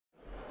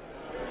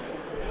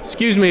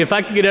Excuse me, if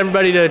I could get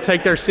everybody to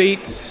take their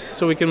seats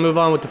so we can move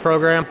on with the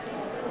program.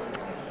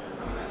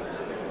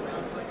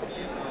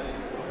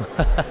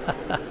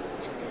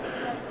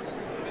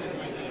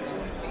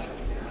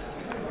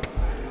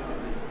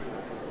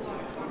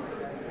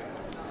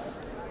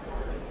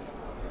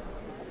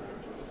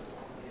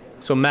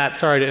 So Matt,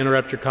 sorry to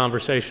interrupt your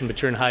conversation, but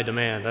you're in high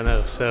demand, I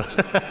know. So,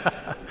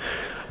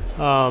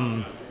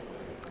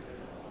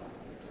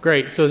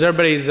 great. So as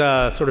everybody's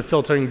sort of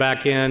filtering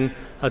back in,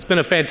 it's been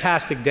a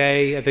fantastic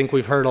day. I think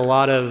we've heard a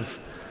lot of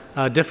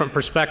different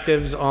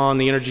perspectives on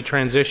the energy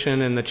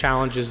transition and the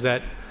challenges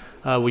that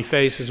we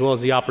face, as well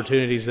as the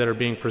opportunities that are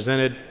being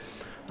presented.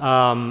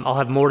 I'll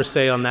have more to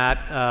say on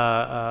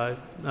that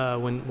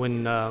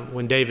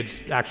when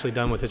David's actually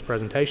done with his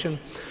presentation.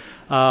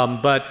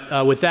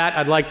 But with that,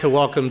 I'd like to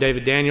welcome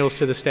David Daniels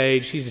to the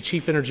stage. He's the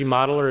Chief Energy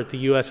Modeler at the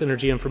U.S.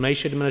 Energy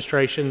Information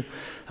Administration.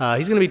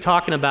 He's going to be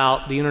talking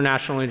about the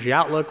International Energy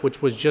Outlook,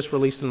 which was just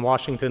released in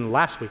Washington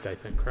last week, I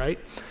think, right?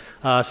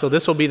 So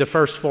this will be the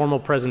first formal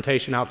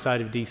presentation outside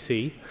of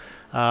D.C.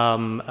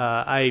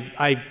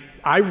 I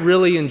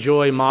really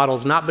enjoy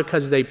models, not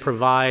because they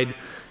provide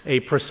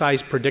a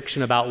precise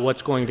prediction about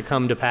what's going to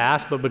come to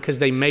pass, but because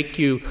they make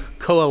you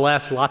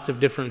coalesce lots of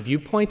different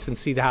viewpoints and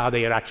see how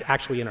they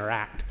actually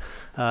interact.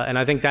 And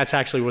I think that's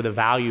actually where the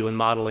value in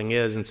modeling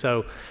is. And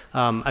so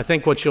I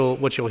think what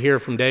you'll hear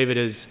from David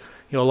is,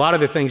 a lot of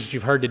the things that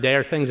you've heard today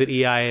are things that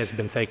EIA has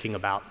been thinking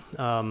about.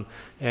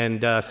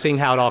 And seeing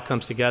how it all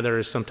comes together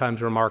is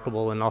sometimes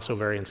remarkable and also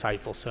very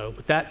insightful. So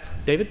with that,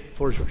 David, the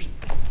floor is yours.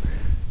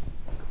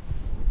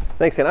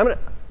 Thanks, Ken. I'm on.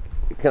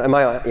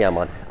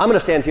 I'm going to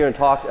stand here and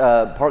talk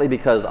partly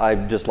because I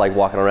just like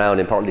walking around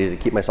and partly to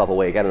keep myself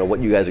awake. I don't know what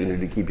you guys are going to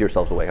do to keep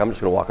yourselves awake. I'm just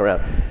going to walk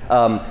around.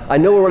 I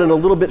know we're running a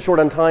little bit short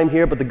on time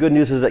here, but the good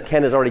news is that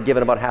Ken has already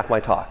given about half my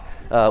talk,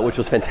 which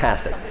was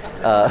fantastic.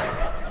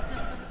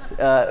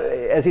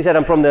 As he said,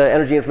 I'm from the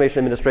Energy Information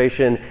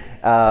Administration.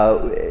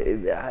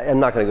 I'm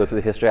not going to go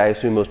through the history. I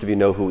assume most of you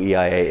know who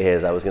EIA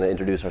is. I was going to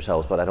introduce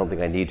ourselves, but I don't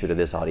think I need to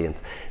this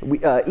audience.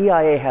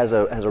 EIA has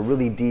a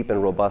really deep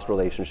and robust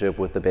relationship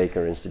with the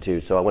Baker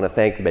Institute. So I want to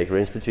thank the Baker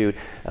Institute,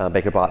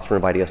 Baker Botts, for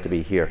inviting us to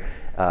be here.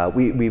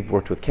 We've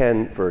worked with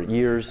Ken for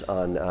years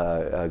on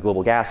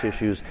global gas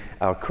issues.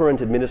 Our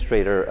current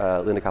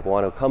administrator, Linda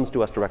Capuano, comes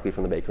to us directly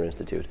from the Baker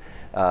Institute.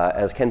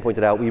 As Ken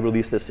pointed out, we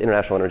released this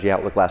International Energy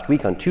Outlook last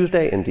week on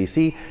Tuesday in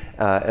DC.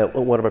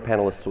 One of our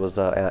panelists was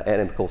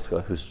Anna Mikulska,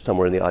 who's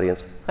somewhere in the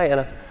audience. Hi,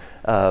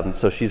 Anna.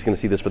 So she's going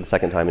to see this for the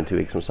second time in 2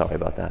 weeks. I'm sorry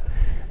about that.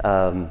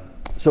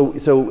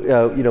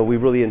 We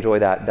really enjoy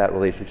that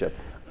relationship.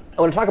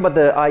 I want to talk about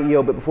the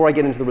IEO, but before I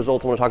get into the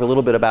results, I want to talk a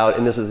little bit about,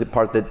 and this is the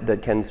part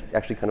that Ken's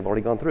actually kind of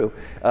already gone through.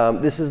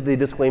 This is the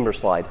disclaimer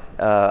slide.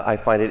 I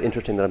find it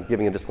interesting that I'm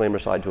giving a disclaimer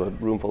slide to a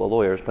room full of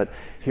lawyers, but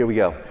here we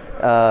go.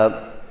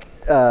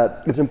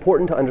 It's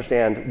important to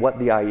understand what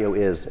the IEO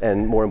is,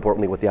 and more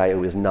importantly, what the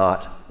IEO is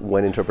not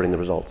when interpreting the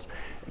results.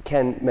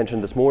 Ken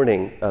mentioned this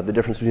morning the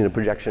difference between a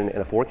projection and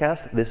a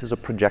forecast. This is a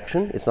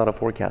projection, it's not a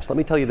forecast. Let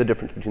me tell you the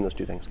difference between those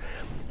two things.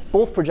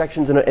 Both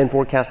projections and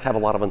forecasts have a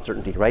lot of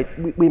uncertainty, right?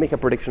 We make a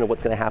prediction of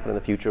what's going to happen in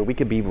the future. We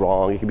could be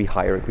wrong, it could be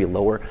higher, it could be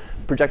lower.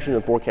 Projection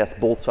and forecast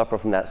both suffer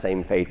from that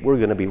same fate. We're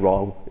going to be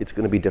wrong. It's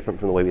going to be different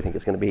from the way we think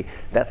it's going to be.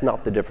 That's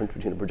not the difference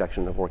between a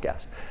projection and a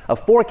forecast. A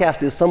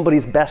forecast is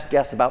somebody's best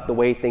guess about the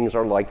way things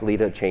are likely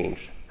to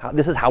change.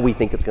 This is how we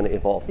think it's going to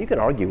evolve. You can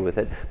argue with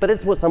it, but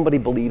it's what somebody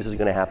believes is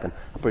going to happen.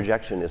 A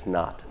projection is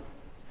not.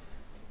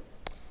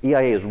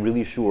 EIA is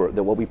really sure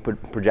that what we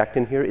project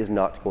in here is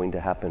not going to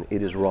happen.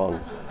 It is wrong,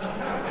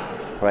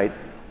 right?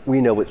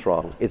 We know it's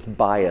wrong. It's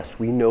biased.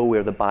 We know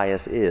where the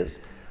bias is.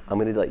 I'm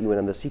going to let you in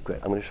on the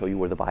secret. I'm going to show you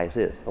where the bias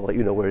is. I'll let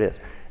you know where it is.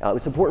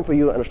 It's important for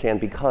you to understand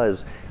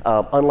because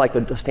unlike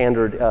a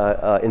standard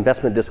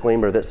investment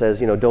disclaimer that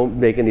says, don't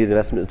make any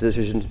investment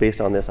decisions based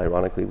on this,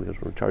 ironically,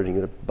 because we're charging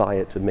you to buy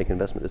it to make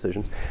investment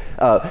decisions.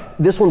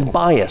 This one's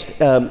biased,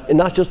 and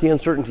not just the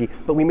uncertainty,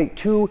 but we make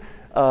two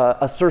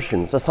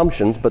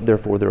assumptions, but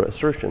therefore they're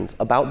assertions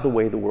about the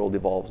way the world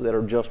evolves that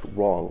are just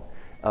wrong.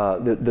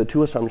 The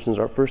two assumptions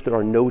are, first, there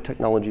are no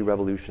technology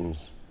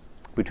revolutions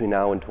between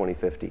now and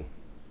 2050.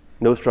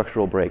 No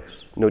structural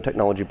breaks, no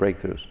technology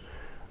breakthroughs.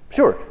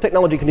 Sure,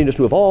 technology continues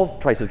to evolve,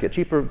 prices get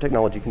cheaper,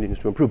 technology continues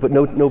to improve, but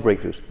no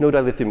breakthroughs, no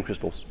dilithium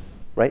crystals,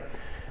 right?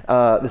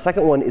 The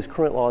second one is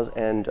current laws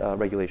and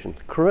regulations.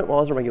 Current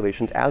laws and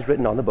regulations, as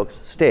written on the books,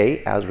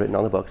 stay as written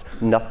on the books.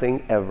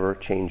 Nothing ever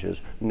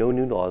changes. No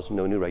new laws,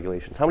 no new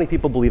regulations. How many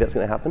people believe that's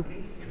going to happen?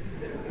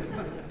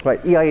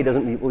 Right, EIA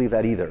doesn't believe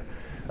that either.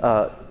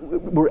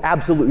 We're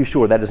absolutely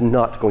sure that is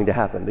not going to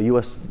happen. The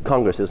U.S.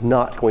 Congress is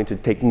not going to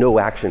take no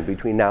action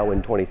between now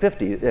and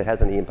 2050 that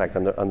has any impact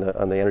on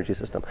the energy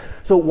system.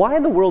 So why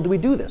in the world do we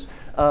do this?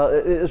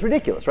 It's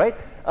ridiculous, right?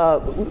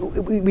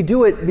 We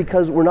do it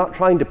because we're not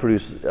trying to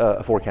produce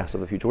a forecast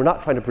of the future. We're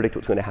not trying to predict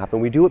what's going to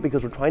happen. We do it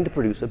because we're trying to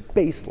produce a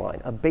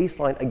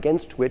baseline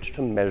against which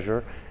to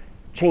measure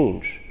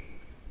change,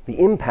 the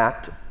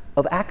impact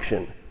of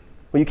action.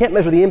 Well, you can't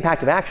measure the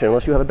impact of action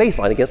unless you have a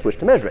baseline against which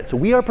to measure it. So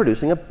we are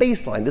producing a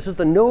baseline. This is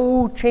the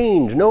no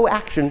change, no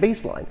action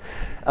baseline.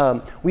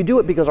 We do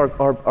it because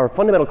our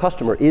fundamental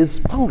customer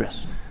is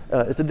Congress.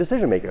 It's a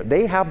decision maker.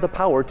 They have the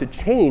power to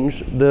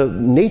change the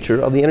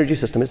nature of the energy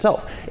system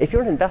itself. If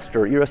you're an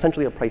investor, you're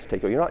essentially a price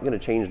taker. You're not going to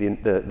change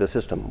the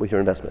system with your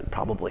investment,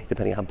 probably,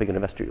 depending on how big an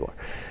investor you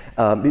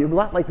are. But you're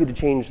not likely to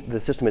change the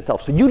system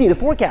itself. So you need a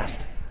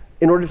forecast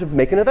in order to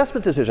make an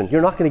investment decision.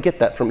 You're not going to get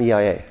that from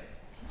EIA.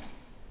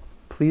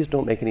 Please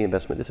don't make any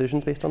investment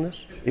decisions based on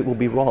this. It will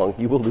be wrong.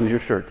 You will lose your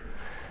shirt.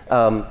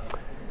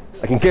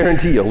 I can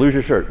guarantee you'll lose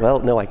your shirt. Well,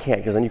 no, I can't,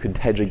 because then you could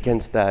hedge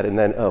against that, and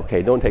then,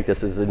 okay, don't take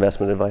this as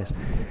investment advice.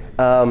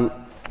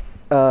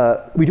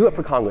 We do it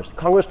for Congress.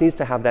 Congress needs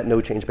to have that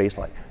no change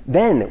baseline.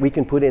 Then we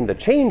can put in the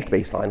changed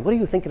baseline. What are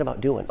you thinking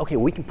about doing? Okay,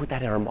 we can put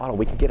that in our model.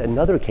 We can get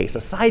another case,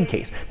 a side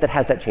case, that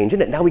has that change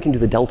in it. Now we can do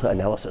the delta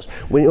analysis.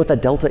 You know what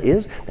that delta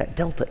is? That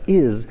delta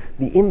is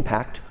the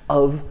impact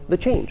of the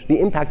change, the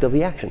impact of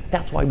the action.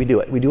 That's why we do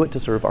it. We do it to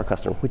serve our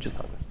customer, which is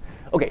Congress.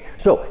 Okay,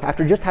 so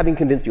after just having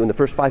convinced you in the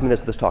first 5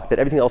 minutes of this talk that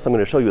everything else I'm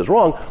going to show you is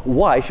wrong,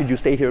 why should you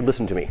stay here and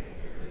listen to me?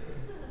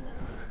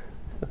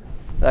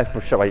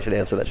 I'm sure I should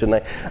answer that,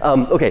 shouldn't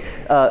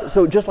I?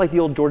 So just like the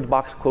old George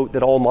Box quote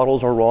that all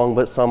models are wrong,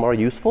 but some are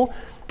useful,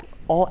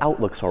 all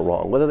outlooks are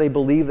wrong. Whether they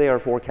believe they are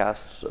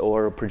forecasts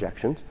or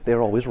projections,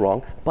 they're always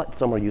wrong, but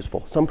some are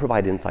useful. Some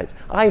provide insights.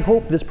 I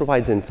hope this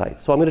provides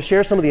insights. So I'm going to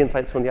share some of the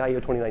insights from the IEO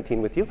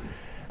 2019 with you.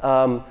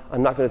 I'm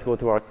not going to go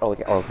through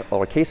all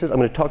our cases. I'm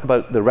going to talk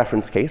about the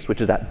reference case, which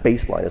is that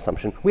baseline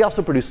assumption. We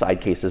also produce side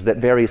cases that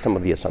vary some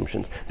of the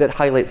assumptions, that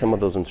highlight some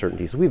of those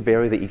uncertainties. We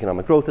vary the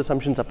economic growth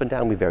assumptions up and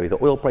down. We vary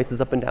the oil prices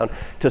up and down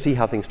to see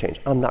how things change.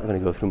 I'm not going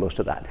to go through most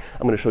of that.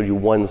 I'm going to show you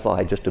one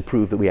slide just to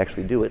prove that we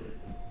actually do it,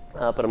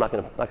 but I'm not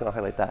going to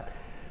highlight that.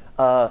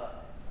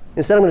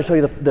 Instead, I'm going to show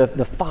you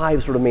the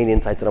 5 sort of main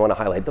insights that I want to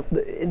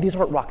highlight. These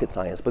aren't rocket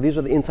science, but these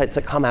are the insights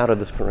that come out of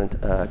this current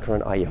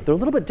IEO. They're a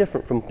little bit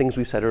different from things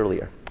we said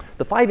earlier.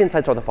 The 5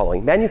 insights are the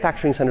following.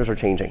 Manufacturing centers are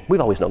changing. We've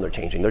always known they're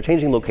changing. They're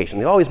changing location.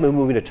 They've always been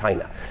moving to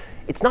China.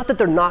 It's not that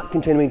they're not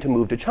continuing to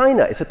move to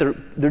China. It's that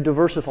they're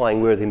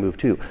diversifying where they move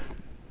to.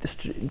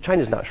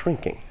 China's not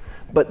shrinking.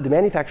 But the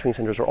manufacturing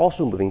centers are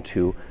also moving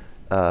to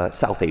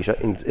South Asia,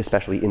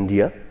 especially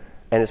India,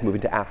 and it's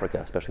moving to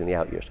Africa, especially in the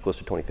out years, close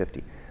to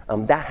 2050.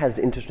 That has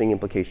interesting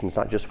implications,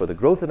 not just for the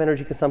growth of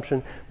energy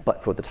consumption,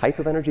 but for the type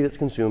of energy that's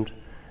consumed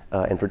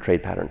and for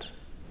trade patterns.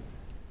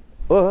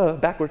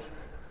 Backwards.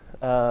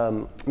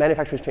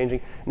 Manufacturing is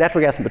changing.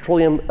 Natural gas and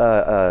petroleum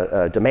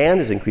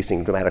demand is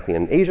increasing dramatically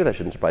in Asia. That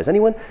shouldn't surprise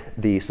anyone.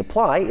 The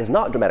supply is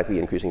not dramatically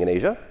increasing in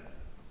Asia,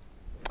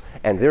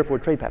 and therefore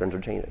trade patterns are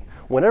changing.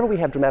 Whenever we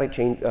have dramatic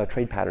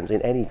trade patterns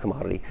in any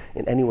commodity,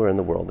 in anywhere in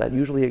the world, that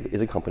usually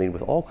is accompanied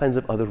with all kinds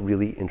of other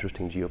really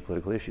interesting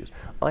geopolitical issues.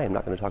 I am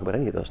not going to talk about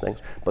any of those things,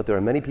 but there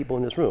are many people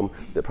in this room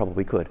that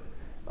probably could.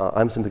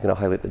 I'm simply going to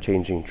highlight the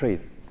changing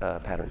trade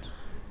patterns.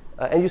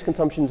 End-use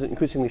consumption is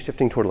increasingly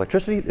shifting toward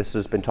electricity. This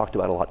has been talked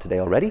about a lot today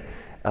already.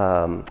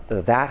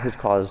 That has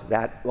caused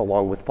that,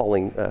 along with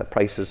falling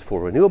prices for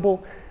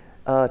renewable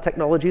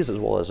technologies, as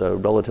well as a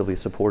relatively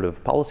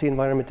supportive policy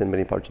environment in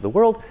many parts of the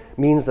world,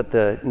 means that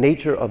the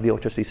nature of the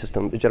electricity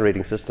system, the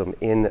generating system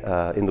in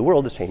the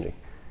world is changing.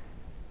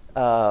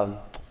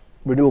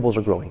 Renewables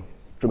are growing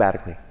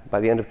dramatically.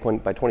 By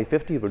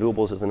 2050,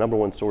 renewables is the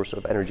 #1 source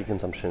of energy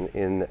consumption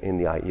in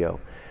the IEO.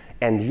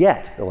 And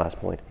yet, the last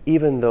point,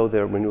 even though the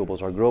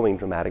renewables are growing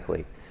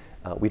dramatically,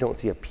 we don't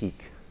see a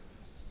peak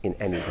in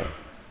anything.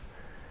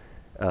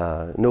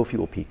 No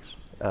fuel peaks.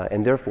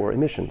 And therefore,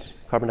 emissions,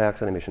 carbon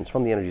dioxide emissions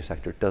from the energy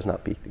sector does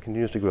not peak. It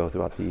continues to grow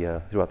throughout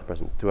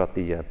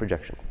the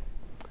projection.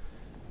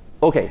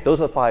 Okay,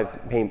 those are the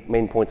 5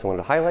 main points I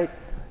wanted to highlight.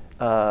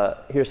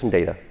 Here's some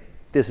data.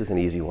 This is an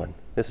easy one.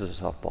 This is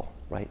a softball,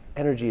 right?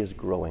 Energy is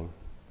growing.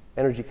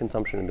 Energy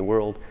consumption in the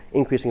world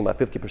increasing about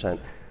 50%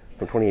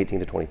 from 2018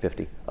 to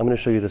 2050. I'm going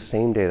to show you the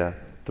same data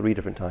 3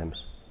 different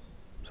times.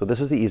 So this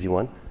is the easy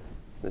one.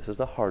 This is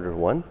the harder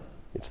one.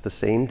 It's the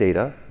same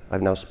data.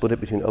 I've now split it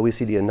between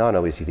OECD and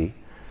non-OECD.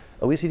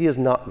 OECD is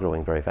not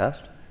growing very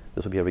fast.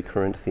 This will be a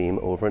recurrent theme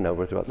over and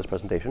over throughout this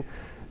presentation.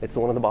 It's the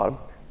one on the bottom.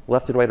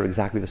 Left and right are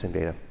exactly the same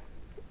data.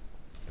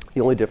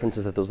 The only difference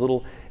is that those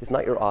little, it's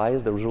not your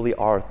eyes, there really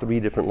are 3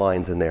 different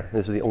lines in there.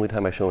 This is the only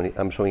time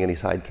I'm showing any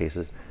side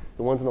cases.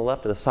 The ones on the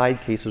left are the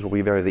side cases where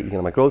we vary the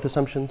economic growth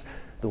assumptions.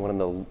 The one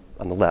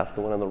on the left,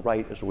 the one on the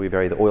right is where we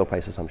vary the oil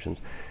price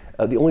assumptions.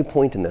 The only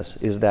point in this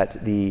is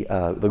that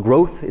the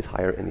growth is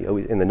higher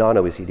in the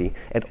non-OECD,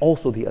 and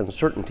also the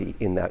uncertainty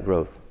in that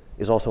growth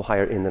is also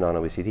higher in the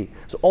non-OECD.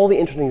 So all the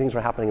interesting things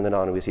are happening in the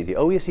non-OECD.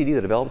 OECD,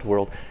 the developed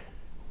world,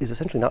 is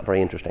essentially not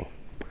very interesting.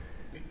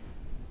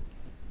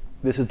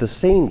 This is the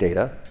same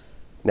data,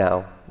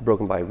 now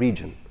broken by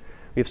region.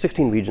 We have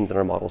 16 regions in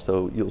our model,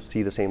 so you'll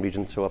see the same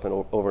regions show up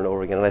over and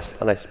over again,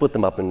 and I split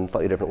them up in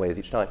slightly different ways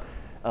each time.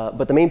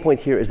 But the main point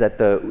here is that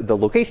the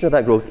location of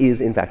that growth is,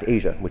 in fact,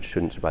 Asia, which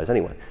shouldn't surprise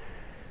anyone.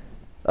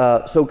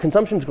 So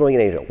consumption is growing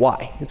in Asia.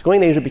 Why? It's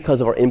growing in Asia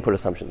because of our input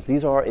assumptions.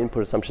 These are our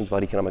input assumptions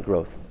about economic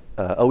growth.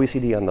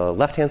 OECD on the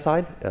left-hand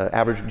side,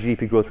 average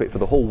GDP growth rate for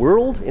the whole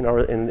world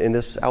in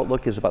this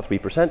outlook is about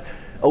 3%.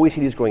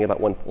 OECD is growing about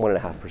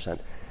 1.5%.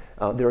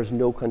 There is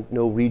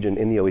no region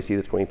in the OECD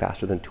that's growing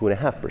faster than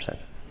 2.5%.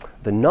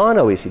 The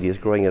non-OECD is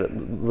growing at a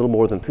little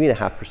more than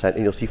 3.5%,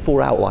 and you'll see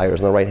 4 outliers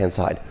on the right-hand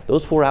side.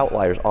 Those 4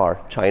 outliers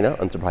are China,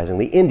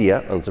 unsurprisingly,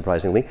 India,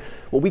 unsurprisingly,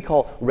 what we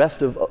call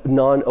rest of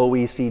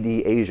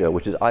non-OECD Asia,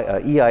 which is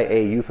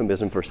EIA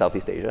euphemism for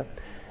Southeast Asia,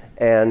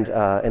 and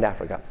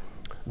Africa.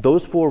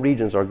 Those 4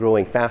 regions are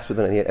growing faster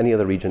than any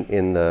other region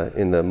in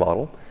the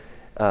model.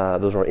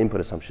 Those are our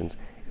input assumptions.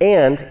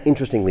 And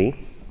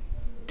interestingly,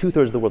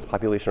 2/3 of the world's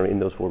population are in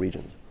those 4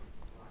 regions.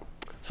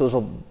 So there's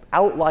an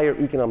outlier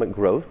economic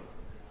growth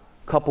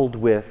coupled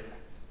with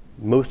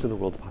most of the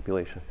world's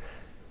population.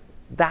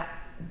 That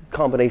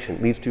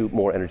combination leads to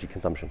more energy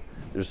consumption.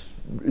 It's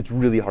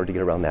really hard to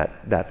get around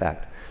that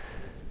fact.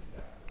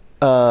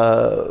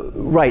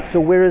 Right,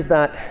 so where is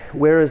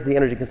the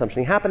energy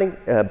consumption happening?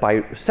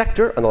 By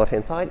sector on the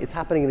left-hand side, it's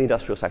happening in the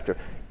industrial sector.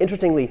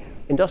 Interestingly,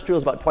 industrial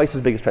is about twice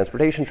as big as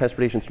transportation,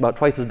 transportation is about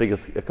twice as big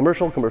as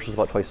commercial, commercial is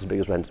about twice as big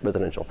as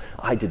residential.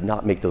 I did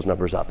not make those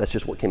numbers up, that's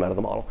just what came out of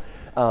the model.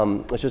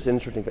 It's just an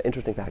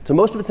interesting fact. So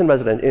most of it's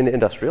in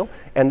industrial,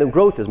 and the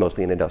growth is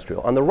mostly in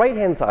industrial. On the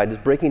right-hand side is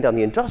breaking down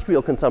the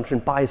industrial consumption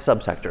by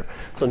subsector.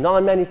 So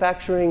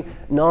non-manufacturing,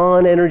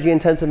 non-energy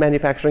intensive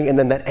manufacturing, and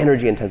then that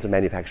energy intensive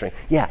manufacturing.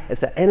 Yeah,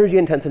 it's that energy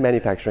intensive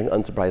manufacturing,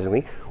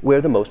 unsurprisingly,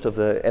 where the most of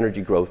the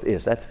energy growth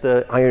is. That's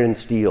the iron and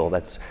steel,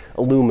 that's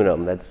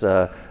aluminum, that's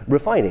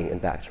refining,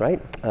 in fact,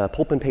 right?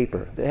 Pulp and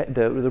paper,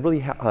 the really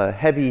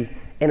heavy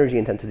energy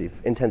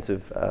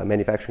intensive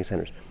manufacturing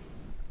centers.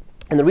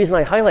 And the reason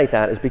I highlight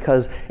that is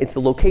because it's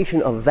the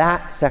location of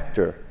that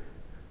sector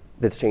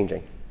that's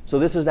changing. So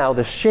this is now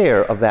the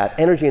share of that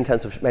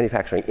energy-intensive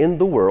manufacturing in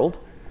the world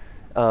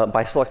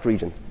by select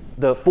regions.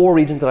 The 4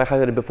 regions that I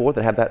highlighted before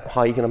that have that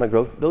high economic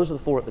growth, those are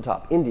the 4 at the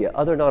top. India,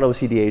 other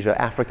non-OECD Asia,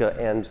 Africa,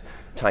 and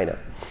China.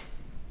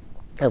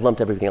 I've lumped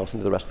everything else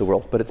into the rest of the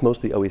world, but it's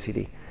mostly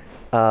OECD.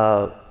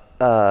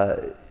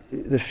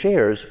 The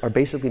shares are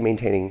basically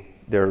maintaining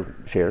their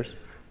shares,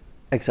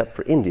 except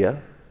for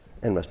India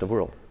and rest of the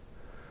world.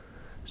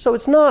 So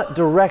it's not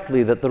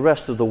directly that the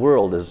rest of the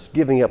world is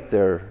giving up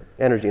their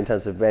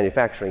energy-intensive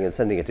manufacturing and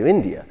sending it to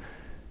India.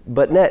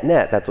 But net,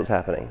 that's what's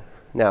happening.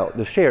 Now,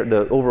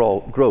 the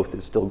overall growth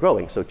is still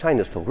growing, so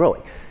China's still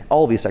growing.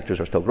 All these sectors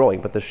are still growing,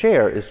 but the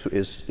share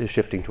is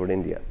shifting toward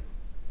India,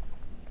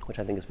 which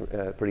I think is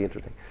pretty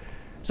interesting.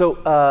 So,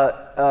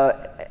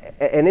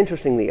 and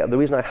interestingly, the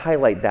reason I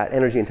highlight that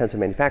energy-intensive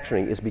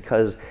manufacturing is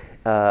because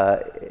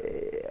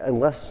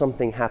unless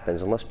something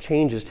happens, unless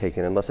change is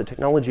taken, unless a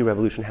technology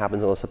revolution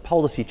happens, unless a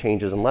policy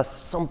changes, unless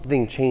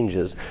something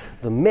changes,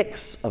 the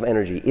mix of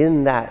energy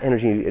in that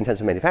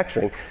energy-intensive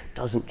manufacturing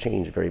doesn't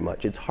change very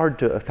much. It's hard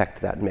to affect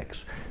that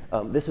mix.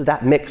 This is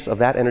that mix of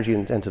that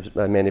energy-intensive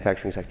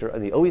manufacturing sector.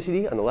 The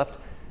OECD on the left,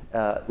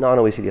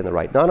 non-OECD on the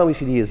right.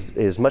 Non-OECD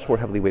is much more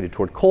heavily weighted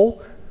toward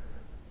coal.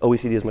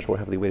 OECD is much more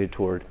heavily weighted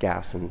toward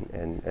gas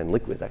and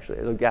liquids,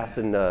 actually. Gas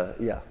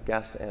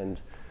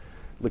and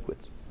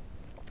liquids.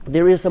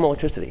 There is some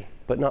electricity,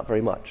 but not very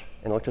much.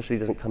 And electricity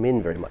doesn't come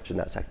in very much in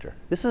that sector.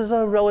 This is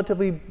a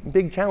relatively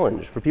big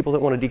challenge for people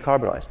that want to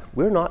decarbonize.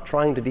 We're not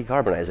trying to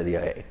decarbonize at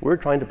EIA. We're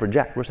trying to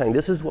project. We're saying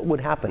this is what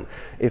would happen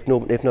if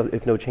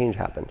no change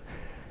happened.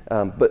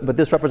 But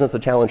this represents a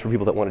challenge for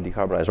people that want to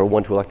decarbonize or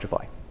want to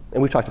electrify.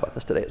 And we've talked about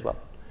this today as well.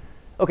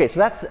 Okay, so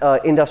that's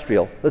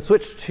industrial. Let's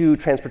switch to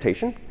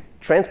transportation.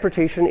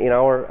 Transportation in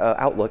our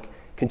outlook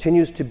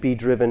continues to be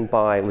driven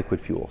by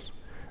liquid fuels.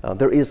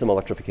 There is some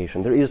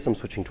electrification, there is some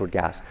switching toward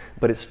gas,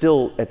 but it's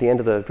still, at the end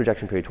of the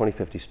projection period,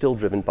 2050, still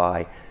driven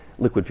by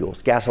liquid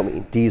fuels,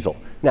 gasoline, diesel.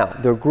 Now,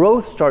 their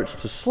growth starts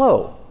to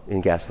slow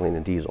in gasoline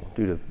and diesel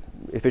due to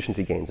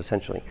efficiency gains,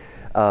 essentially,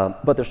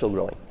 but they're still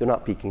growing. They're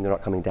not peaking, they're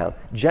not coming down.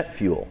 Jet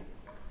fuel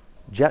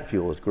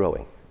is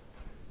growing.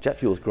 Jet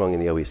fuel is growing in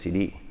the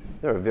OECD.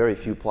 There are very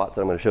few plots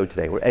that I'm going to show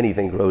today where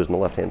anything grows on the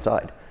left-hand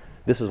side.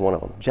 This is one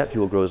of them. Jet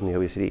fuel grows in the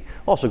OECD.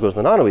 Also grows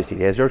in the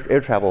non-OECD as air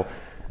travel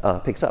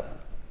picks up.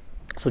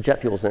 So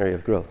jet fuel is an area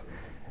of growth.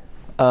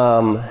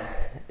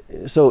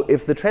 So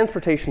if the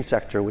transportation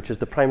sector, which is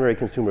the primary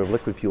consumer of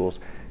liquid fuels,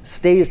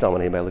 stays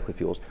dominated by liquid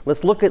fuels,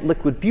 let's look at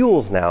liquid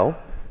fuels now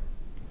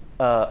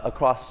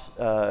across,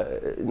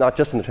 not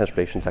just in the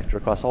transportation sector,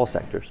 across all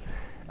sectors,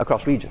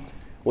 across regions.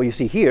 What you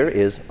see here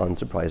is,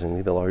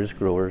 unsurprisingly, the largest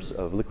growers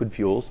of liquid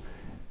fuels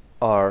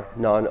are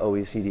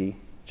non-OECD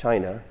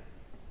China,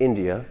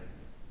 India,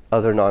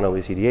 other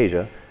non-OECD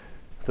Asia,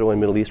 throw in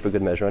Middle East for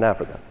good measure, and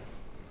Africa.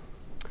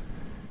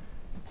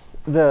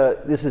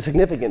 This is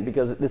significant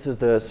because this is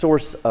the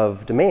source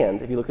of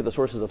demand. If you look at the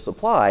sources of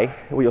supply,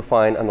 what you'll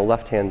find on the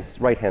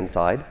right-hand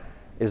side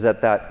is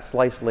that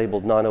slice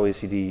labeled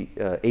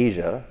non-OECD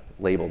Asia,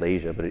 labeled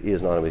Asia, but it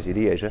is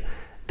non-OECD Asia,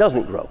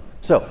 doesn't grow.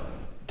 So,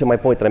 to my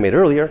point that I made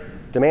earlier,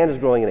 demand is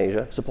growing in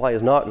Asia, supply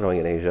is not growing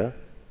in Asia.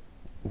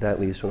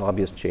 That leads to an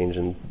obvious change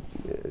in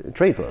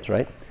trade flows,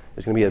 right?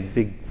 There's going to be a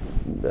big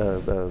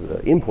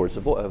imports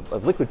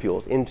of liquid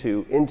fuels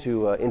into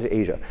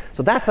Asia.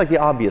 So that's like the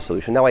obvious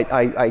solution. Now,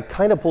 I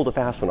kind of pulled a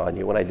fast one on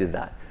you when I did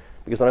that.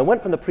 Because when I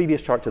went from the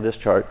previous chart to this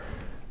chart,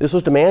 this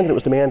was demand, and it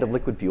was demand of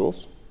liquid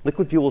fuels.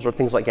 Liquid fuels are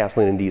things like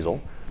gasoline and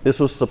diesel. This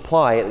was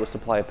supply, and it was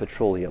supply of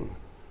petroleum.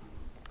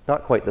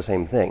 Not quite the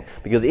same thing,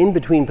 because in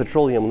between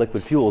petroleum and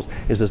liquid fuels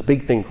is this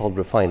big thing called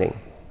refining.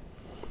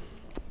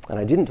 And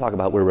I didn't talk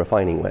about where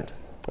refining went.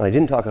 And I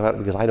didn't talk about it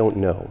because I don't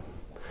know.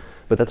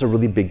 But that's a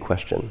really big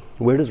question.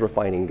 Where does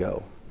refining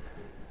go?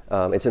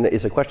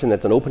 It's a question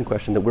that's an open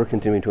question that we're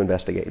continuing to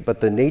investigate.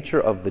 But the nature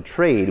of the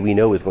trade we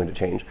know is going to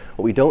change.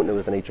 What we don't know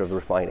is the nature of the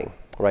refining,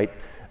 right?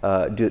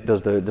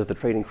 Does the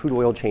trade in crude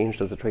oil change?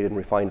 Does the trade in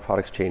refined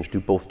products change? Do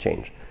both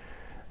change?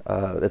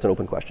 That's an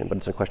open question, but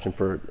it's a question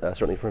for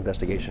certainly for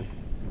investigation.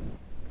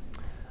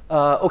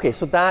 Okay,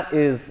 so that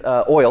is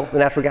oil. The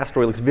natural gas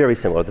story looks very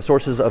similar. The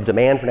sources of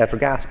demand for natural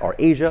gas are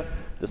Asia.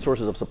 The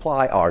sources of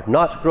supply are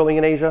not growing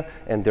in Asia,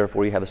 and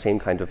therefore you have the same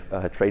kind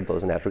of trade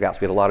flows in natural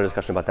gas. We had a lot of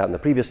discussion about that in the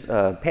previous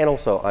panel,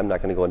 so I'm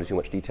not going to go into too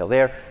much detail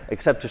there,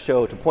 except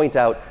to point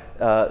out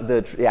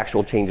the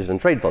actual changes in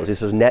trade flows.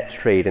 This is net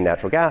trade in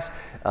natural gas,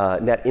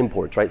 net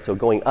imports, right? So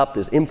going up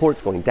is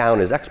imports, going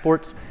down is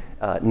exports.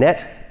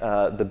 Net,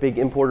 the big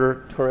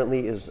importer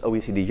currently is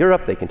OECD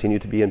Europe. They continue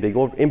to be a big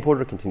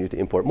importer, continue to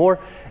import more.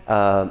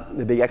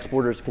 The big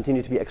exporters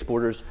continue to be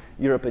exporters.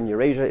 Europe and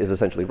Eurasia is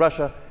essentially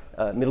Russia.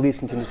 Middle East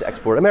continues to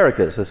export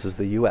Americas. This is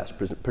the US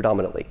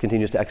predominantly,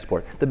 continues to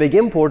export. The big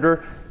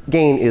importer,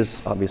 gain,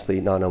 is obviously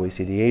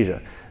non-OECD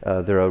Asia.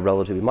 They're a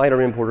relatively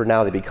minor importer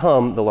now. They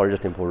become the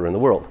largest importer in the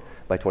world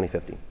by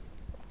 2050.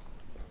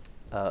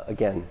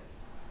 Again,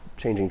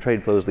 changing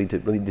trade flows lead to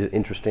really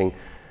interesting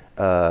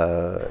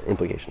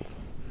implications.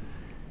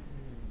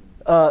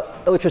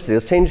 Electricity.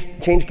 Let's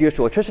change gears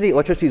to electricity.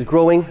 Electricity is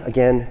growing,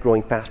 again,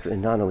 growing faster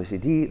in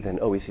non-OECD than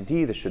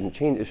OECD. This shouldn't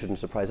change. It shouldn't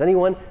surprise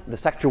anyone. The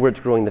sector where it's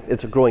growing,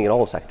 it's growing in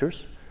all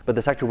sectors, but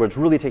the sector where it's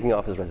really taking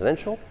off is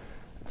residential.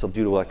 So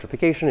due to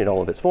electrification in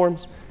all of its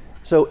forms.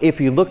 So if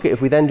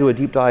we then do a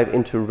deep dive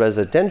into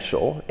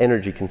residential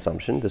energy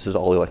consumption, this is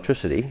all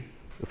electricity.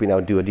 If we now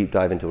do a deep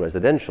dive into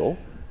residential,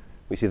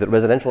 we see that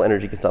residential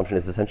energy consumption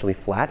is essentially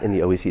flat in the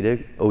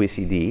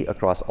OECD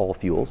across all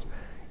fuels.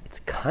 It's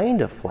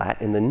kind of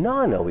flat in the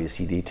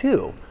non-OECD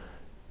too.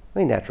 I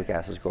mean, natural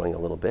gas is growing a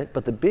little bit,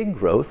 but the big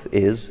growth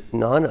is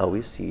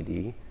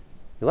non-OECD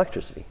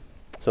electricity.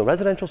 So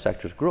residential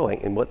sector is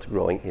growing, and what's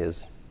growing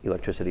is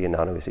electricity and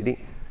non-OECD.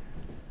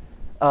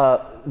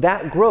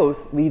 That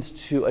growth leads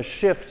to a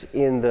shift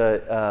in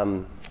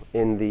the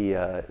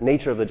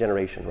nature of the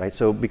generation, right?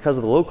 So because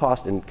of the low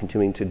cost and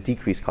continuing to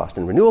decrease cost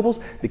in renewables,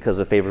 because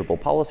of favorable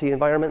policy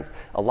environments,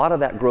 a lot of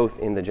that growth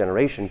in the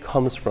generation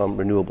comes from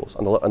renewables.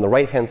 On the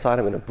right-hand side,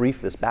 I'm going to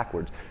brief this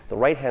backwards. The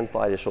right-hand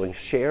slide is showing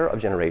share of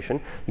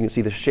generation. You can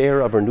see the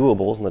share of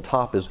renewables on the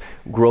top is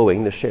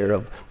growing. The share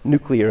of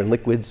nuclear and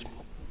liquids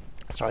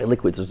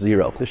is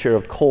 0. The share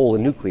of coal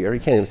and nuclear, you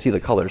can't even see the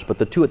colors, but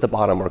the two at the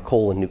bottom are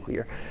coal and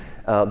nuclear.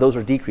 Those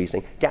are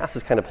decreasing. Gas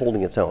is kind of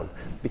holding its own.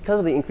 Because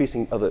of the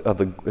increasing of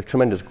the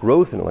tremendous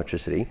growth in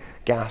electricity,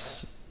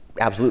 gas,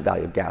 absolute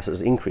value of gas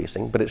is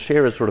increasing, but its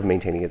share is sort of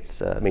maintaining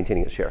its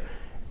share.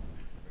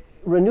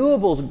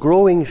 Renewables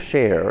growing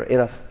share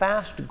in a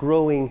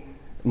fast-growing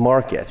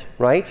market,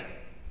 right?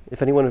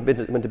 If anyone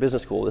went to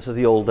business school, this is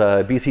the old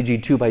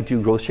BCG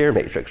 2x2 growth share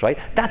matrix, right?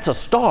 That's a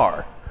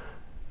star,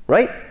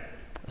 right?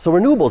 So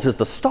renewables is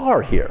the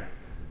star here.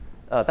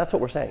 That's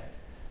what we're saying.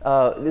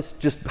 This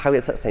just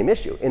highlights that same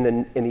issue. In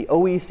the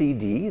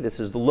OECD, this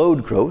is the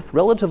load growth,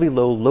 relatively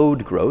low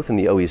load growth in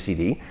the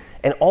OECD,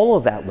 and all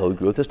of that load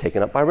growth is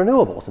taken up by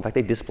renewables. In fact,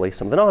 they displace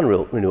some of the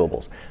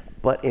non-renewables.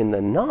 But in the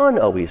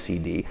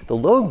non-OECD, the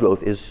load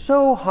growth is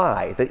so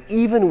high that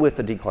even with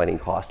the declining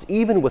costs,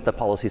 even with the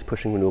policies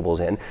pushing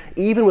renewables in,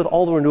 even with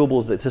all the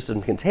renewables that the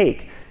system can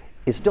take,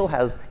 it still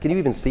has, can you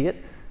even see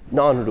it?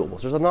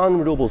 Non-renewables. There's a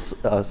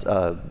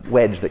non-renewables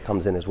wedge that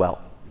comes in as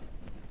well.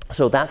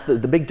 So that's the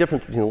big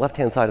difference between the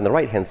left-hand side and the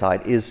right-hand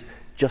side is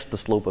just the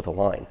slope of the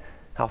line,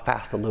 how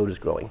fast the load is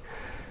growing.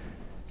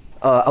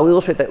 I'll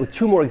illustrate that with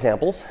two more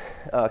examples,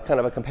 kind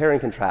of a compare and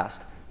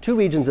contrast. Two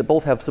regions that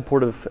both have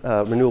supportive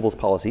renewables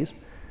policies.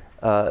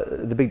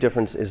 The big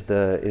difference is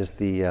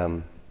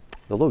the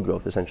load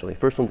growth, essentially.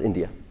 First one's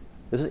India.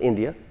 This is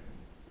India.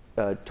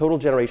 Total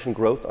generation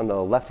growth on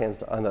the left-hand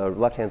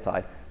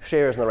side,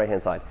 shares on the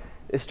right-hand side.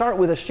 They start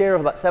with a share of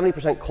about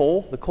 70%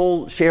 coal. The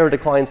coal share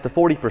declines to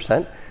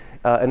 40%.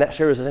 And that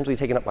share is essentially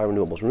taken up by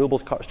renewables.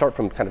 Renewables start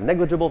from kind of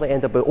negligible. They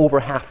end up with over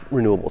half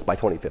renewables by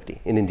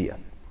 2050 in India.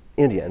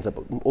 India ends up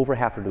with over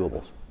half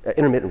renewables,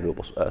 intermittent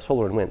renewables,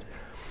 solar and wind.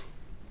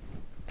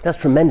 That's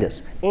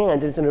tremendous.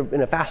 And it's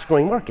in a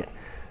fast-growing market.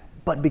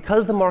 But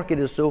because the market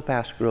is so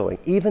fast-growing,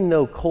 even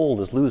though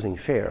coal is losing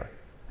share,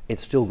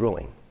 it's still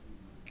growing.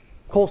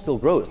 Coal still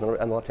grows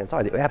on the left-hand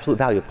side. The absolute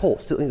value of coal,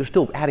 they're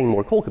still adding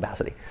more coal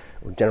capacity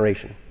or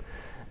generation.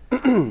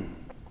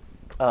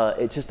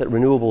 It's just that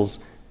renewables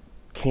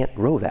can't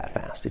grow that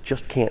fast. It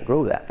just can't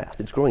grow that fast.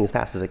 It's growing as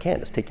fast as it can.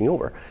 It's taking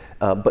over.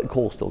 But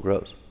coal still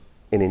grows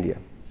in India.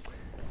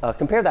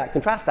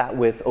 Contrast that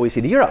with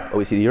OECD Europe.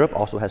 OECD Europe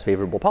also has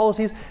favorable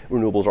policies.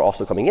 Renewables are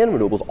also coming in.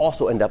 Renewables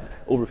also end up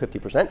over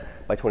 50%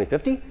 by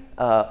 2050.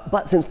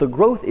 But since the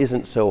growth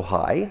isn't so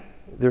high,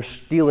 they're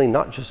stealing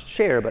not just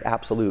share, but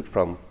absolute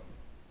from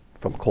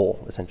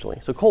coal, essentially.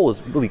 So coal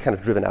is really kind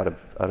of driven out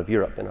of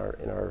Europe in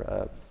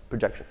our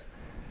projections.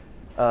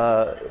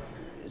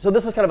 So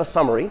this is kind of a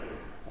summary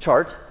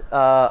chart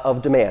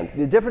of demand.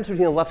 The difference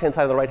between the left-hand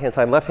side and the right-hand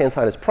side. Left-hand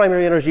side is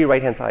primary energy.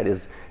 Right-hand side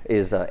is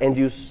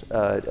end-use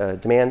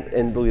demand.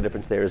 And really the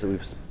difference there is that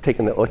we've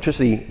taken the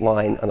electricity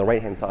line on the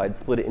right-hand side,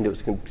 split it into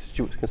its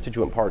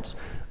constituent parts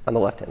on the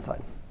left-hand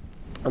side.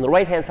 On the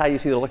right-hand side, you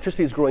see that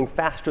electricity is growing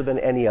faster than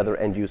any other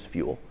end-use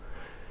fuel.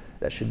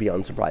 That should be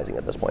unsurprising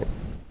at this point.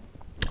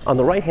 On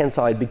the right-hand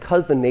side,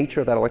 because the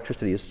nature of that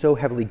electricity is so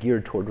heavily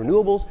geared toward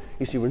renewables,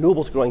 you see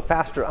renewables growing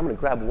faster. I'm going to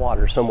grab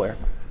water somewhere.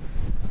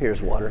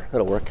 Here's water.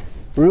 That'll work.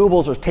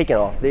 Renewables are taking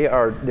off. They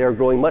are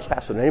growing much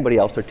faster than anybody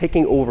else. They're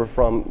taking over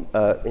from,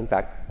 in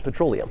fact,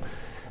 petroleum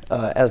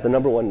as the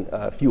number one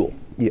fuel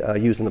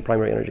used in the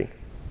primary energy.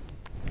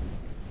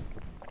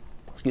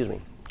 Excuse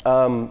me.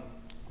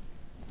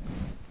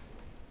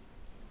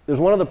 There's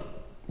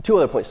two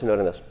other points to note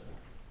in this.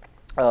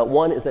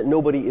 One is that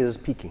nobody is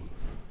peaking.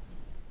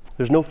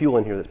 There's no fuel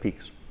in here that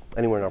peaks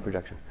anywhere in our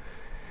projection.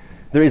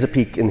 There is a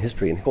peak in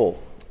history in coal,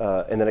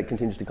 and then it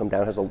continues to come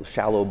down, has a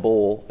shallow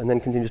bowl, and then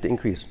continues to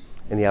increase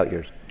in the out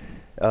years.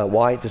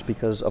 Why? Just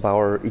because of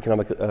our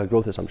economic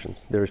growth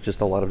assumptions. There's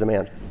just a lot of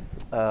demand.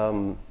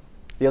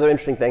 The other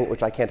interesting thing,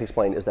 which I can't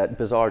explain, is that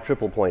bizarre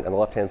triple point on the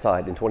left-hand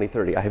side in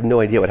 2030. I have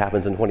no idea what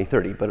happens in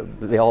 2030,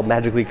 but they all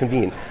magically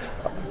convene.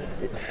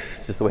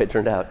 It's just the way it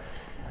turned out.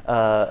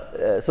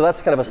 So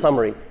that's kind of a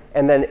summary.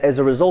 And then as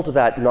a result of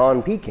that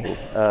non-peaking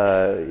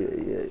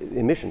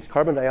emissions,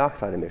 carbon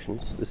dioxide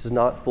emissions, this is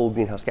not full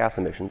greenhouse gas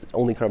emissions, it's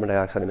only carbon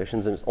dioxide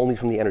emissions, and it's only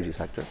from the energy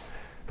sector,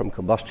 from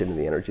combustion in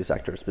the energy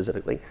sector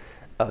specifically,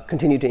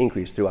 continue to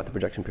increase throughout the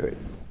projection period.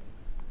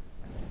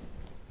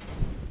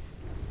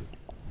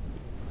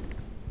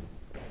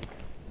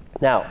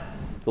 Now,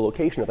 the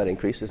location of that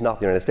increase is not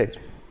the United States.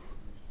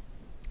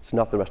 It's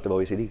not the rest of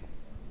OECD.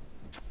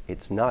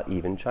 It's not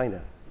even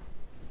China.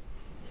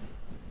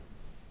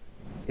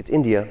 It's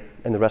India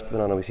and the rest of the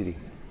non-OECD.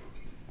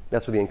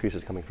 That's where the increase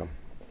is coming from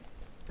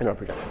in our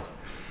projections.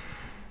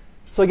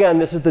 So again,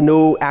 this is the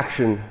no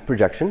action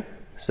projection.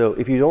 So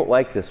if you don't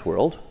like this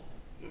world,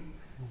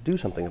 do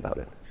something about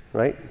it,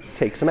 right?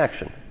 Take some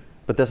action.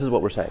 But this is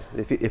what we're saying.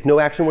 If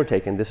no action were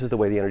taken, this is the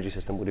way the energy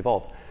system would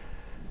evolve.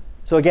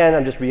 So again,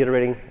 I'm just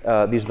reiterating,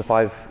 these are the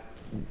 5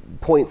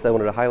 points that I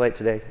wanted to highlight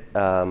today.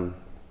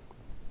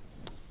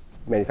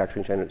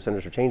 Manufacturing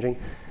centers are changing.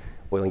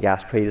 Oil and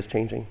gas trade is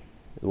changing.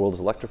 The world is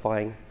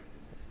electrifying.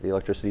 The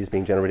electricity is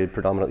being generated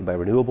predominantly by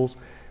renewables.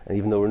 And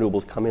even though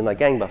renewables come in like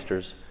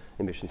gangbusters,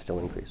 emissions still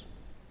increase.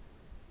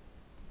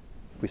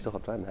 If we still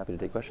have time, I'm happy to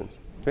take questions.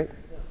 Great.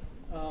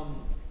 Yeah. I'll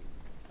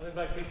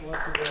invite people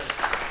up to the...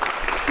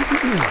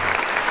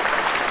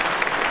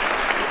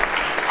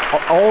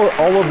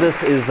 All of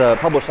this is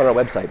published on our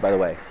website, by the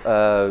way.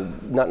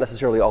 Not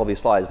necessarily all these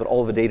slides, but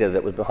all of the data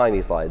that was behind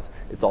these slides,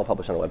 it's all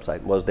published on our website.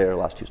 It was there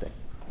last Tuesday.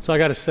 So I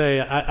got to say,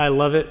 I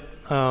love it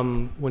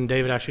when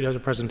David actually does a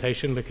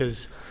presentation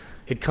because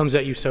it comes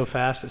at you so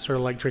fast. It's sort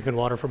of like drinking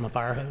water from a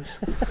fire hose.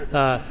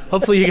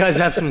 Hopefully you guys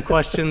have some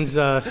questions.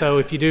 So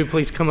if you do,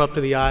 please come up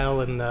to the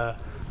aisle and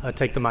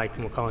take the mic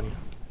and we'll call on you.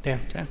 Dan.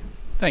 Okay.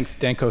 Thanks.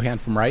 Dan Cohan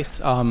from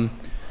Rice.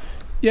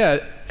 Yeah,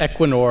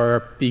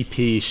 Equinor,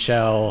 BP,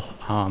 Shell,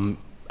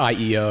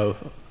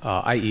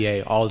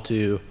 IEA all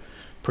do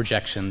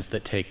projections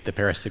that take the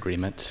Paris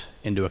Agreement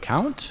into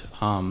account.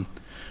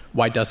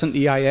 Why doesn't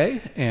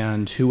EIA,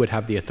 and who would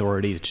have the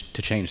authority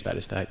to change that?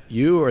 Is that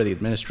you or the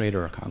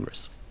administrator or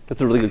Congress?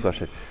 That's a really good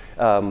question.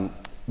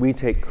 We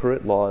take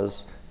current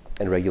laws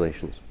and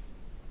regulations.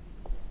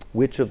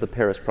 Which of the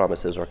Paris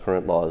promises are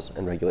current laws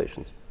and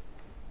regulations?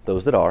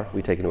 Those that are,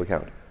 we take into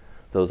account.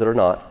 Those that are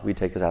not, we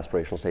take as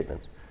aspirational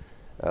statements.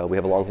 We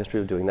have a long history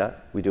of doing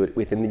that. We do it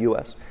within the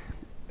US.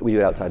 We do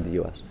it outside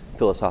the US,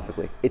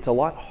 philosophically. It's a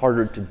lot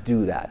harder to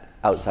do that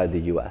outside the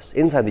US.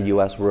 Inside the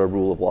US, we're a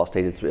rule of law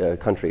state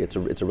country. It's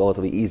a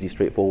relatively easy,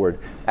 straightforward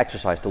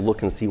exercise to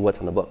look and see what's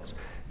on the books.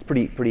 It's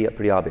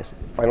pretty obvious.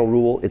 Final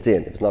rule, it's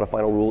in. If it's not a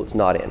final rule, it's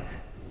not in.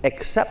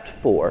 Except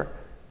for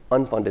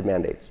unfunded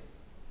mandates.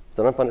 It's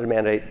an unfunded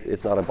mandate,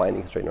 it's not a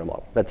binding constraint in our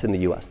model. That's in the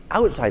US.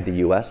 Outside the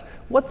US,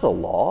 what's a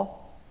law?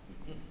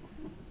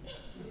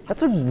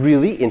 That's a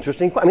really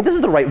interesting question. I mean, this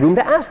is the right room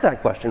to ask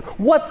that question.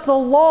 What's a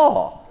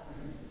law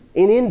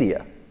in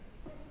India?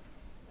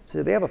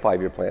 So they have a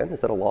 5-year plan. Is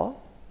that a law?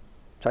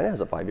 China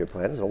has a 5-year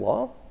plan. Is it a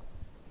law?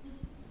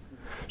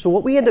 So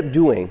what we end up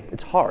doing,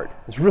 it's hard.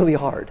 It's really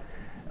hard.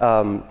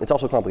 It's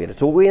also complicated.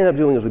 So what we end up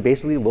doing is we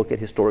basically look at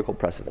historical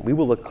precedent. We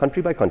will look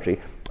country by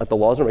country at the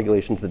laws and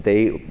regulations that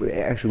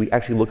we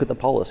actually look at the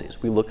policies.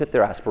 We look at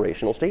their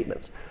aspirational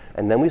statements.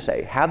 And then we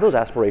say, have those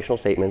aspirational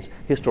statements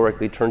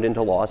historically turned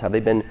into laws? Have they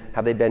been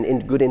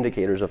good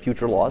indicators of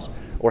future laws,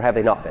 or have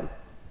they not been?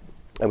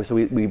 And so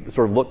we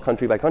sort of look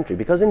country by country.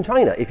 Because in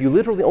China, if you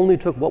literally only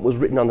took what was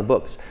written on the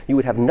books, you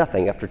would have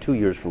nothing after 2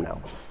 years from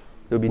now.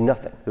 There would be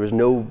nothing. There was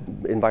no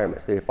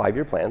environment. They have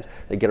 5-year plans.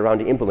 They get around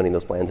to implementing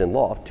those plans in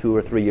law 2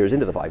 or 3 years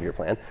into the 5-year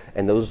plan,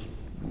 and those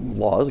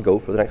laws go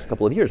for the next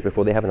couple of years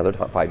before they have another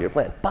 5-year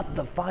plan. But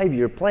the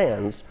 5-year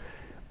plans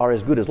are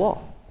as good as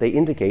law. They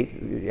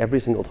indicate every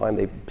single time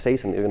they say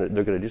something,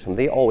 they're going to do something.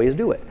 They always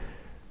do it.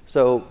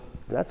 So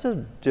that's a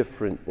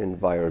different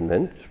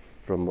environment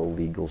from a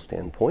legal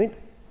standpoint.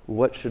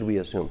 What should we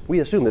assume? We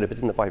assume that if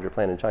it's in the 5-year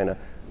plan in China,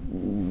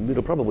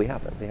 it'll probably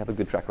happen. They have a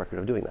good track record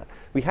of doing that.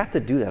 We have to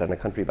do that on a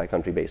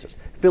country-by-country basis.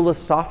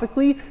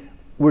 Philosophically,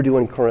 we're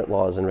doing current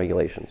laws and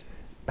regulations.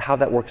 How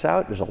that works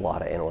out, there's a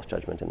lot of analyst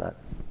judgment in that.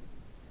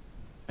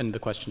 And the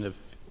question of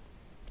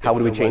how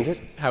would we change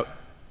it?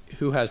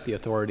 Who has the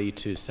authority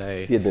to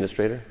say? The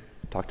administrator.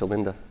 Talk to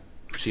Linda.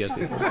 She has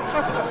the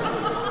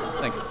authority.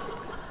 Thanks.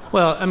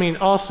 Well, I mean,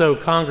 also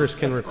Congress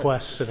can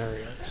request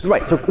scenarios.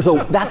 Right, so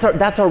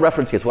that's our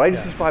reference case. What I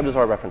just described is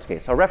our reference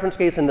case. Our reference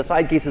case and the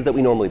side cases that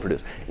we normally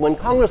produce. When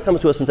Congress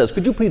comes to us and says,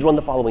 could you please run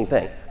the following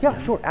thing? Yeah,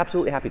 sure,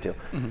 absolutely happy to.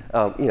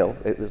 You know,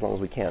 as long as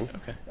we can.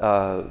 Okay.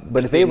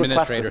 But if they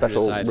request a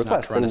special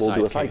request, then we'll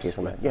do a side case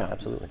on that. Yeah,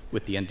 absolutely.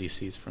 With the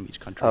NDCs from each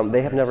country.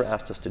 They have never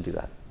asked us to do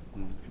that.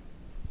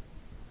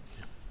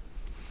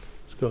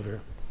 Let's go over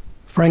here.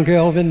 Frank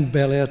Elvin,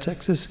 Bel Air,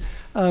 Texas.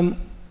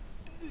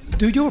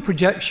 Do your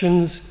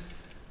projections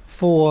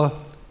for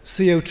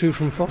CO2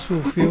 from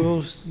fossil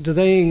fuels, do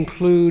they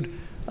include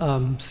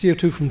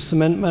CO2 from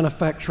cement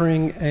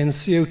manufacturing and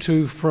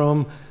CO2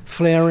 from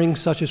flaring,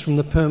 such as from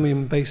the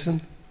Permian Basin?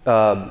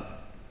 Not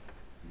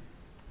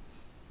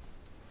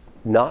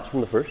from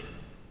the first.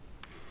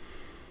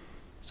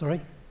 Sorry?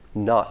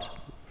 Not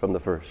from the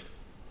first.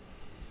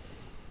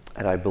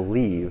 And I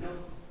believe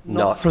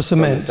not for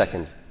cement. From the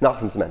second. Not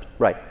from cement,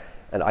 right.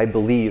 And I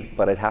believe,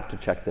 but I'd have to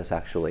check this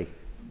actually,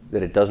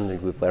 that it doesn't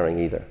include flaring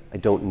either. I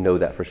don't know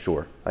that for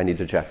sure. I need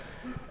to check.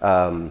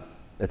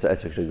 That's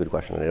actually a good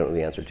question and I don't know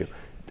the answer to.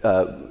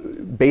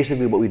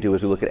 Basically what we do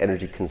is we look at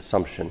energy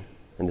consumption,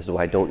 and this is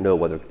why I don't know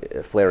whether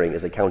flaring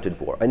is accounted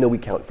for. I know we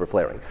count for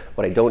flaring.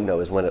 What I don't know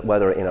is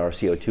whether in our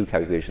CO2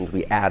 calculations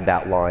we add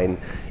that line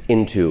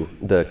into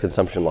the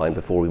consumption line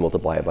before we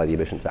multiply it by the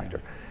emissions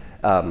factor.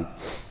 So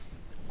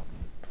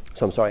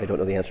I'm sorry, I don't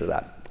know the answer to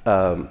that.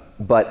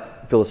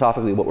 But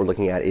philosophically, what we're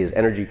looking at is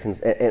energy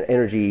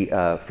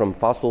from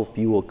fossil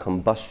fuel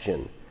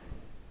combustion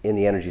in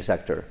the energy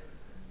sector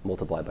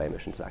multiplied by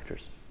emissions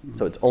factors.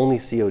 So it's only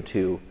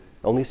CO2,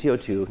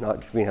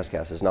 not greenhouse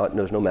gases,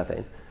 there's no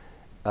methane.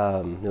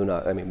 I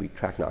mean, we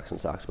track NOx and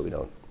SOx, but we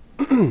don't.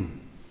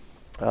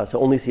 So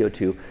only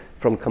CO2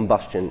 from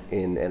combustion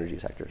in energy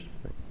sectors.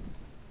 Right.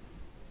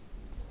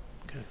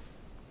 Okay,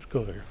 let's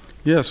go over here.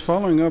 Yes,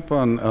 following up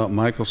on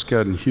Michael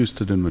Scott in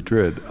Houston and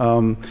Madrid.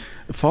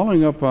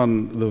 Following up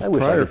on the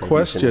prior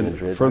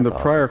question, from the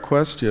prior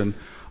question,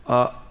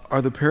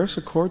 are the Paris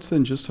Accords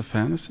then just a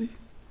fantasy?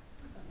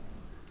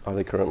 Are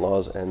they current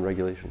laws and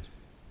regulations?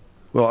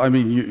 Well, I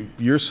mean,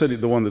 you're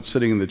the one that's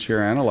sitting in the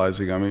chair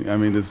analyzing. I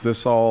mean, is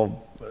this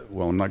all?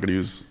 Well, I'm not going to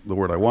use the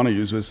word I want to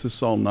use. Is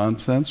this all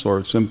nonsense,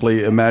 or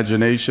simply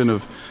imagination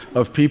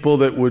of people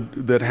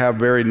that have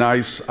very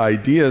nice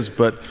ideas,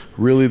 but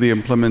really the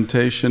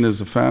implementation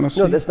is a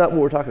fantasy? No, that's not what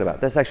we're talking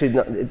about. That's actually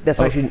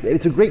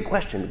it's a great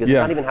question because it's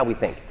not even how we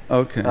think.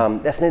 Okay.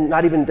 That's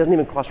doesn't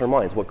even cross our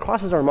minds. What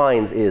crosses our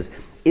minds is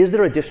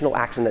there additional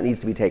action that needs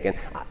to be taken?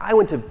 I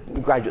went to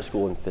graduate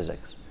school in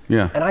physics.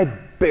 Yeah. And I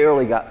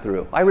barely got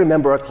through. I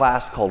remember a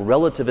class called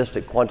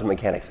relativistic quantum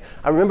mechanics.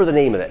 I remember the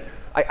name of it.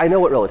 I know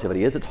what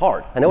relativity is. It's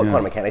hard. I know what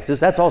quantum mechanics is.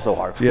 That's also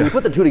hard. Yeah. When you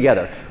put the two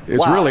together,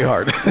 it's really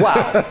hard.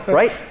 Wow,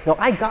 right? Now,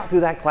 I got through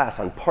that class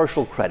on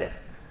partial credit.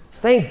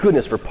 Thank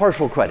goodness for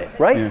partial credit,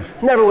 right? Yeah.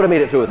 Never would have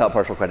made it through without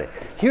partial credit.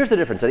 Here's the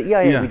difference. At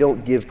EIA, we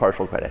don't give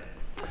partial credit.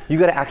 You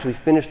got to actually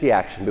finish the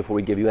action before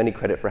we give you any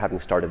credit for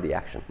having started the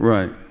action.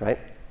 Right. Right?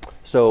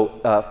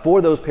 So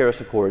for those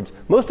Paris Accords,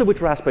 most of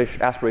which were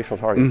aspirational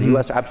targets, the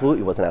U.S.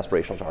 absolutely was an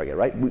aspirational target,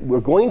 right?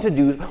 We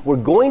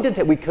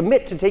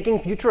commit to taking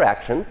future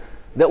action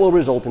that will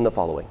result in the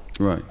following.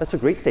 Right. That's a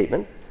great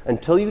statement.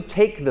 Until you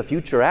take the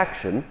future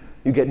action,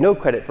 you get no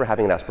credit for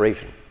having an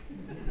aspiration.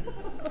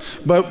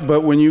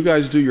 But when you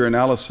guys do your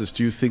analysis,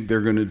 do you think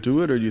they're going to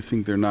do it, or do you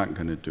think they're not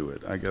going to do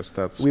it? I guess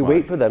that's we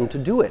wait for them to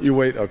do it. You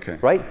wait, okay.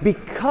 Right?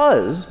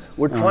 Because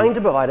we're trying to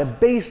provide a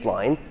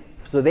baseline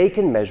so they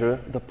can measure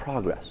the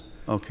progress.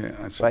 Okay,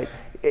 I see. Right?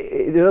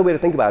 The other way to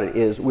think about it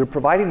is we're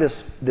providing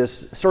this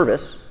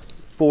service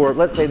for,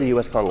 let's say, the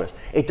U.S. Congress.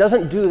 It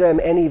doesn't do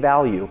them any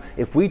value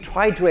if we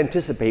try to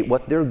anticipate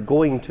what they're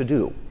going to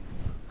do.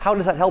 How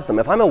does that help them?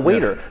 If I'm a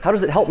waiter, how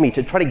does it help me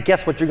to try to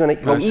guess what you're going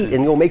to go eat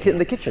and go make it in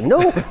the kitchen?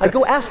 No, I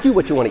go ask you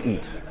what you want to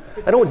eat.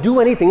 I don't do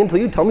anything until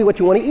you tell me what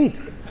you want to eat.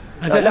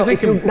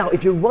 Now,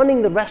 if you're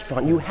running the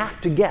restaurant, you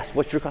have to guess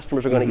what your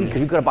customers are going to eat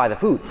because you've got to buy the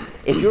food.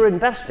 If you're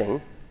investing,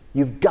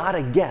 you've got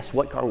to guess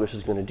what Congress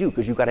is going to do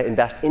because you've got to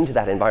invest into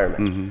that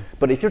environment.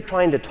 But if you're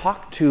trying to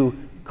talk to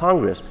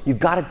Congress, you've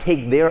got to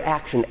take their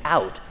action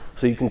out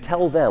So you can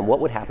tell them what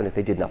would happen if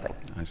they did nothing.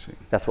 I see.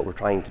 That's what we're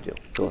trying to do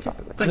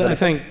philosophically. I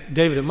think,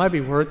 David, it might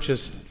be worth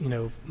just,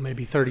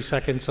 maybe 30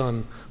 seconds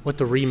on what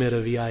the remit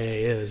of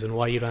EIA is and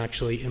why you don't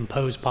actually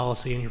impose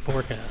policy in your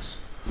forecasts.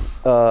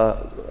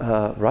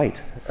 Right.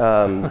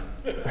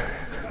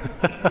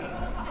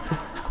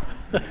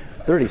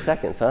 30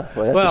 seconds, huh?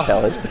 Well, that's a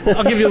challenge.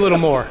 I'll give you a little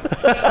more.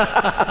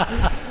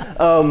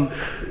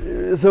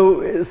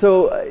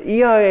 So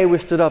EIA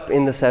was stood up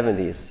in the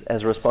 70s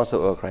as a response to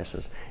the oil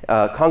crisis.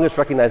 Congress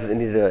recognized that they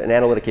needed an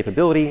analytic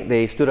capability.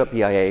 They stood up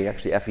EIA,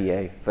 actually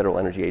FEA, Federal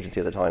Energy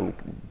Agency at the time,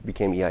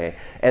 became EIA.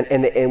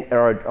 And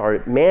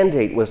our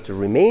mandate was to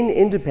remain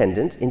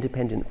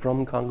independent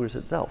from Congress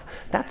itself.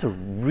 That's a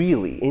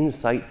really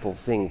insightful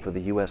thing for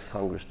the US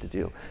Congress to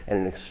do, and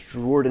an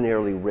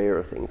extraordinarily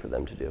rare thing for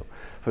them to do.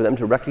 For them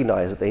to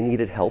recognize that they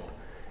needed help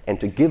and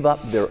to give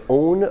up their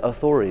own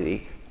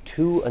authority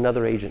to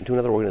another agent, to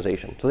another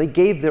organization. So they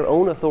gave their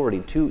own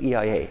authority to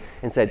EIA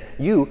and said,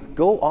 you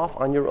go off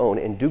on your own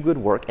and do good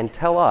work and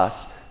tell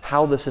us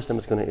how the system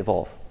is going to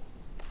evolve.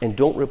 And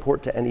don't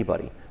report to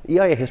anybody.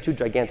 EIA has two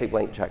gigantic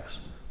blank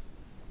checks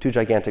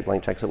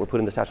that were put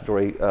in the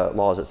statutory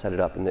laws that set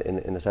it up in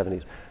the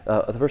 70s.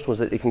 The first was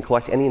that it can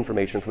collect any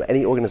information from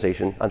any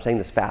organization. I'm saying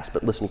this fast,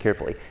 but listen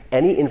carefully.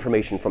 Any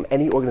information from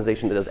any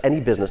organization that does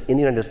any business in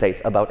the United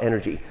States about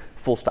energy,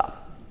 full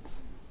stop.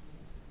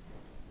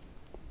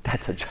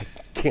 That's a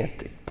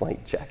gigantic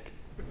blank check,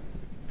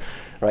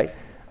 right?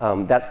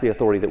 That's the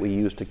authority that we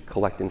use to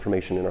collect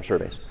information in our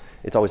surveys.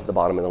 It's always at the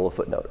bottom in a little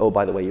footnote. Oh,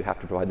 by the way, you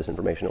have to provide this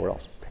information nowhere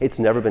else. It's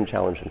never been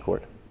challenged in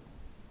court.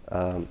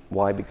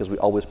 Why? Because we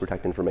always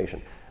protect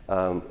information.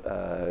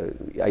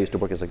 I used to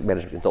work as a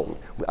management consultant.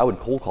 I would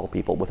cold call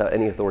people without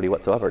any authority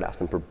whatsoever and ask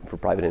them for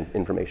private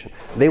information.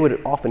 They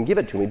would often give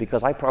it to me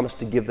because I promised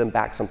to give them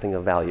back something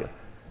of value.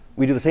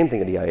 We do the same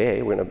thing at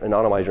EIA. We're going to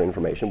anonymize your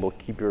information. We'll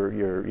keep your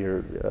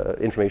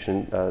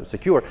information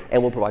secure,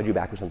 and we'll provide you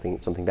back with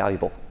something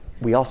valuable.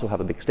 We also have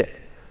a big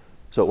stick,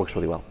 so it works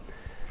really well.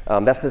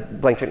 That's the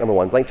blank check number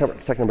one. Blank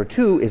check number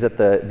two is that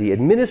the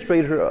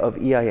administrator of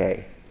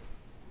EIA,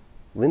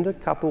 Linda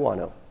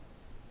Capuano,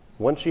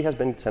 once she has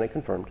been Senate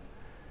confirmed,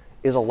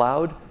 is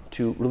allowed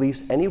to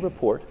release any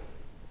report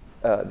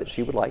that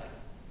she would like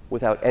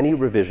without any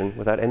revision,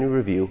 without any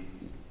review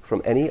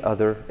from any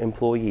other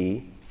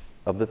employee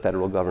of the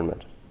federal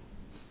government.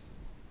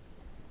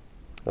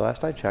 The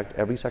last I checked,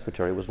 every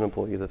secretary was an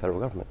employee of the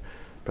federal government.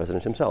 The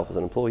president himself is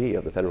an employee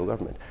of the federal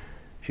government.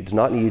 She does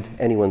not need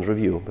anyone's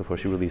review before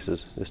she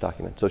releases this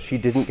document. So she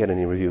didn't get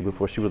any review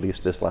before she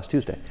released this last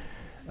Tuesday.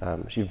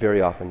 She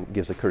very often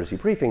gives a courtesy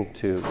briefing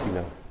to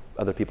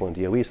other people in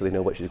DOE so they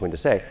know what she's going to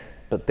say,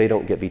 but they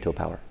don't get veto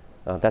power.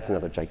 That's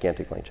another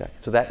gigantic blank check.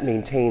 So that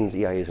maintains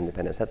EIA's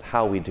independence. That's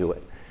how we do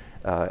it.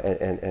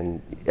 And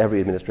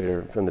every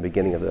administrator from the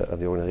beginning of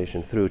the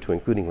organization through to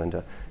including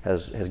Linda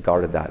has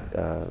guarded that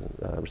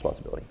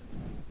responsibility.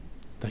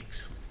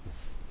 Thanks.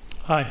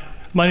 Hi,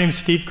 my name is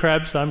Steve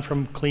Krebs. I'm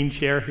from Clean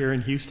Chair here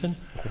in Houston.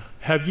 Okay.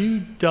 Have you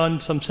done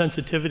some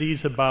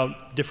sensitivities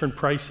about different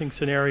pricing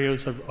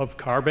scenarios of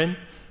carbon?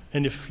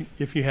 And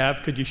if you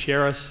have, could you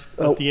share us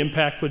what the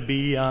impact would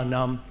be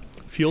on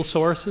fuel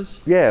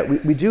sources? Yeah,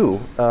 we do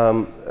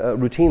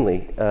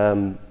routinely,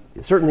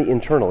 certainly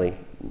internally,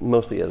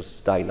 mostly as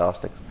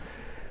diagnostics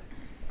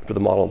for the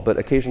model, but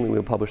occasionally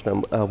we'll publish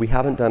them. We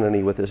haven't done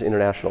any with this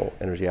International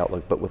Energy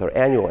Outlook, but with our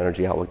annual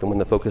Energy Outlook, the one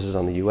that focuses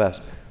on the US,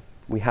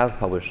 we have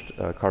published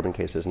carbon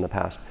cases in the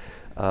past.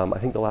 I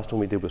think the last one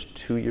we did was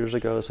 2 years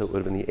ago, so it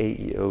would have been the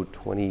AEO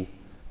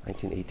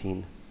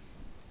 1918,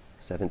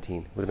 17.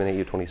 It would have been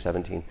AEO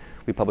 2017.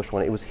 We published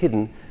one. It was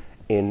hidden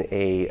in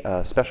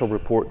a special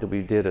report that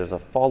we did as a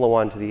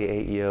follow-on to the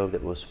AEO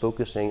that was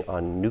focusing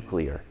on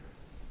nuclear.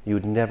 You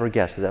would never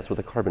guess that that's what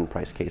the carbon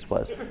price case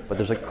was. But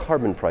there's a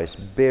carbon price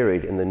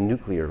buried in the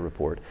nuclear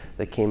report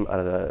that came out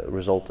of the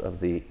result of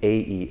the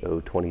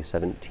AEO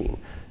 2017.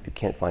 If you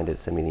can't find it,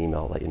 send me an email,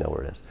 I'll let you know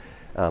where it is.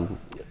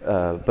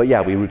 But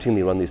yeah, we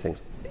routinely run these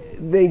things.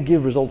 They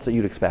give results that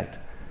you'd expect.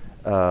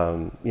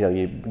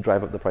 You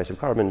drive up the price of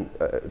carbon,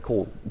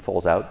 coal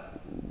falls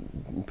out,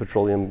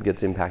 petroleum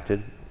gets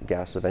impacted,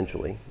 gas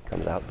eventually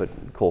comes out, but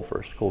coal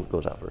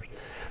goes out first.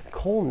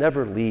 Coal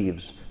never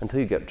leaves until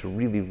you get to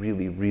really,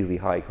 really, really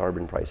high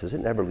carbon prices. It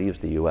never leaves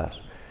the US.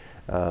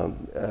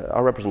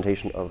 Our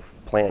representation of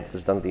plants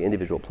is done at the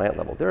individual plant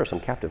level. There are some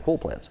captive coal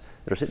plants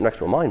that are sitting next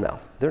to a mine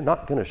mouth. They're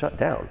not going to shut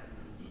down.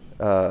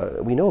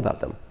 We know about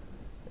them.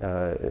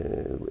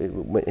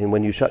 And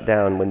when you shut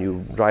down, when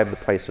you drive the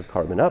price of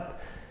carbon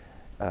up,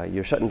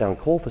 you're shutting down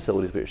coal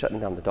facilities, but you're shutting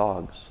down the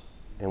dogs.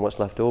 And what's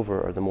left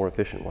over are the more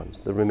efficient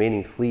ones. The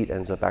remaining fleet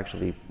ends up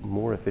actually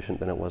more efficient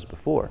than it was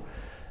before.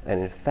 And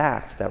in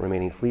fact, that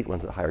remaining fleet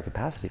runs at higher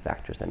capacity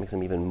factors. That makes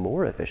them even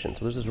more efficient.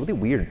 So there's this really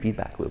weird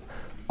feedback loop.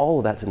 All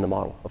of that's in the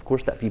model. Of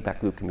course, that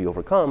feedback loop can be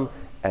overcome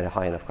at a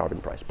high enough carbon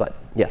price. But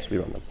yes, we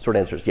run them. Short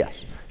answer is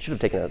yes. Should have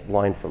taken a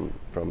line from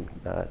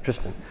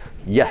Tristan.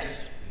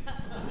 Yes.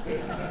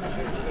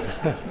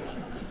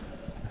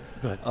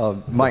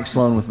 Mike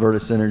Sloan with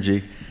Vertus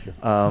Energy.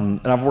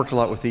 And I've worked a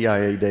lot with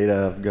EIA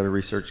data. I've got a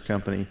research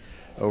company.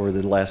 over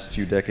the last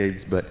few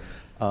decades, but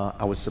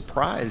I was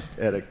surprised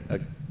at a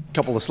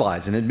couple of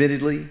slides. And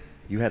admittedly,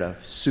 you had a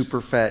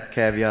super fat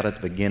caveat at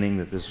the beginning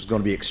that this was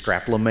going to be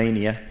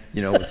extrapolomania.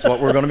 You know, it's what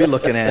we're going to be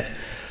looking at.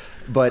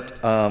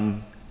 But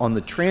on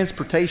the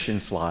transportation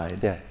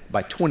slide,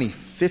 by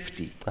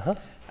 2050,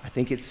 I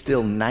think it's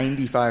still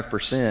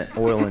 95%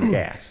 oil and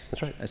gas.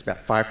 That's right. That's about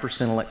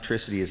 5%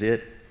 electricity is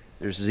it.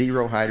 There's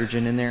 0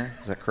 hydrogen in there.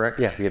 Is that correct?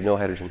 Yeah, we have no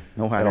hydrogen.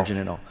 No hydrogen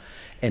at all.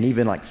 And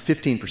even like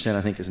 15%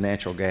 I think is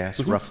natural gas,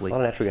 roughly. A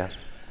lot of natural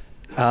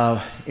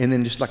gas. And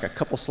then just like a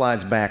couple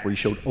slides back where you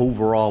showed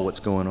overall what's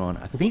going on.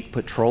 I think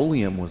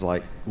petroleum was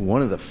like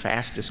one of the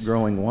fastest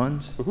growing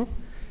ones.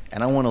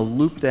 And I want to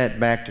loop that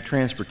back to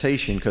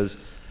transportation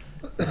because,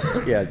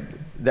 yeah,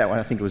 that one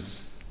I think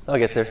was... I'll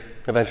get there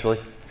eventually.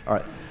 All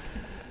right.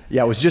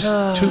 Yeah, it was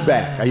just 2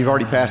 back. You've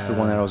already passed the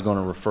one that I was going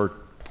to refer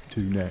to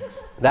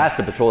next. That's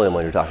the petroleum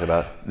one you're talking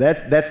about.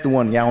 That's the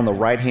one, yeah, on the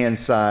right-hand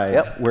side,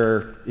 Yep.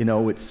 where, you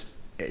know,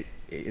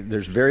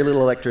 there's very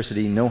little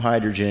electricity, no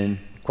hydrogen,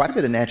 quite a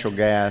bit of natural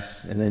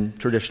gas, and then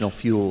traditional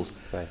fuels.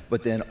 Right.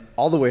 But then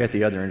all the way at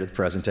the other end of the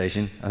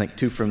presentation, I think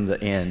 2 from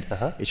the end,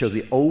 it shows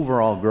the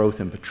overall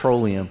growth in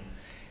petroleum.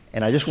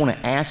 And I just want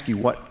to ask you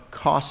what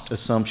cost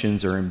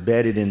assumptions are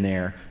embedded in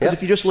there. Because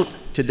if you just look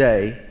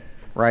today,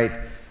 right,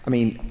 I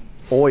mean,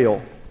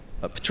 oil,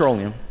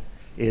 petroleum,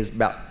 is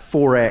about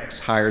 4x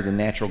higher than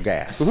natural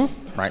gas,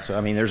 right? So,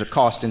 I mean, there's a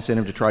cost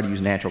incentive to try to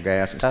use natural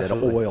gas instead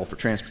of oil for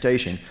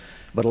transportation.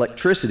 But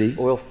electricity...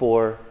 Oil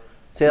for...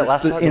 Say that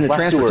last part, in the last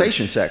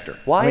transportation sector.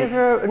 Why is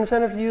there an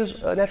incentive to use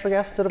natural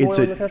gas instead of oil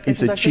in the transportation sector?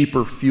 It's a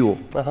cheaper fuel.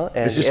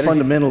 It's just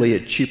fundamentally a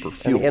cheaper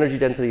fuel. And the energy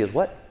density is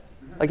what,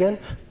 again?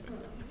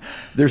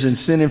 There's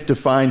incentive to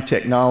find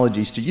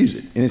technologies to use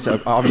it. And it's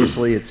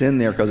obviously it's in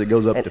there because it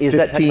goes up to 15%. Is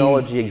that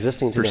technology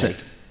existing today?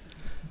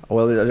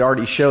 Well, it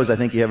already shows, I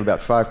think you have about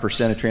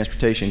 5% of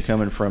transportation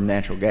coming from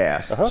natural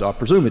gas. So I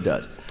presume it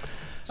does.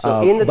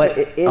 So but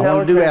I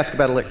want to ask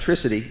about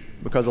electricity,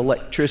 because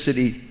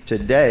electricity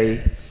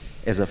today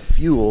as a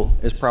fuel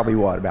is probably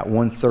what, about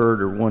 1/3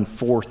 or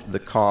 1/4 the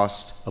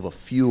cost of a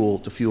fuel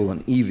to fuel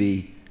an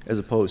EV as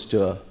opposed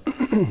to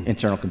an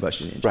internal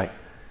combustion engine. Right.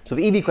 So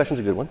the EV question is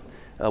a good one.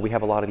 We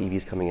have a lot of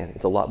EVs coming in.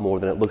 It's a lot more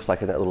than it looks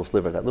like in that little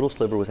sliver. That little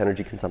sliver was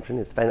energy consumption.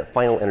 It's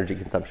final energy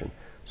consumption.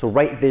 So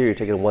right there, you're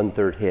taking a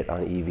 1/3 hit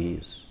on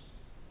EVs.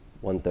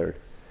 1/3.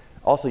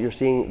 Also, you're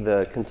seeing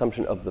the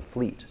consumption of the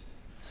fleet.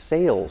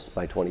 Sales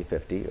by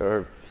 2050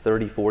 are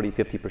 30, 40,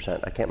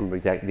 50%. I can't remember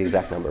the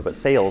exact number, but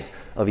sales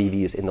of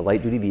EVs in the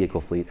light-duty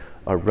vehicle fleet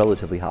are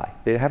relatively high.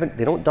 They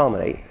don't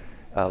dominate.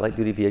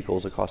 Light-duty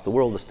vehicles across the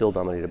world are still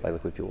dominated by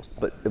liquid fuels,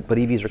 but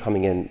EVs are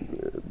coming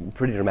in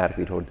pretty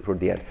dramatically toward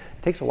the end.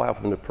 It takes a while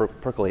for them to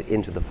percolate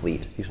into the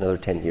fleet. It takes another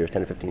 10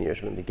 to 15 years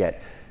for them to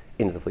get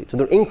into the fleet. So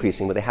they're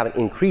increasing, but they haven't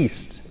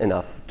increased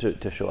enough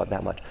to show up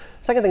that much.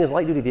 Second thing is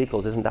light-duty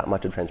vehicles isn't that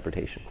much of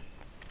transportation,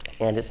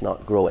 and it's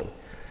not growing.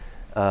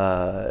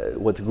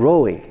 What's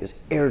growing is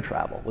air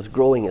travel. What's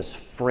growing is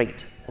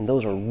freight, and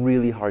those are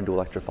really hard to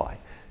electrify.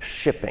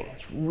 Shipping,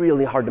 it's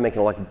really hard to make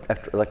an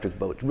electric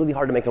boat. It's really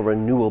hard to make a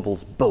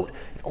renewables boat.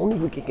 If only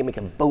we could make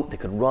a boat that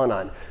could run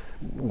on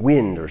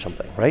wind or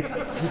something, right?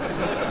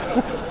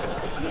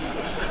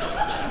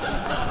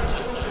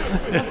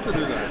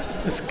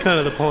 That's kind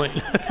of the point.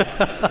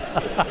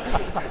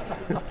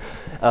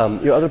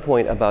 Your other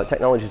point about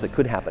technologies that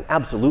could happen,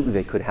 absolutely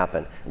they could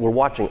happen. We're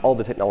watching all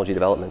the technology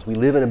developments. We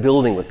live in a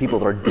building with people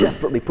that are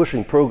desperately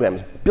pushing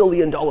programs,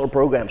 billion-dollar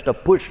programs to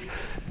push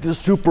the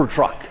super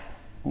truck.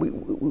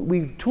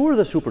 We tour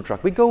the super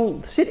truck. We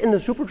go sit in the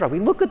super truck. We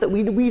look at that.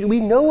 We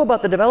know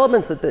about the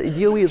developments that the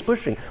DOE is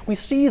pushing. We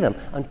see them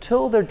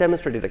until they're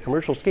demonstrated at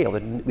commercial scale. They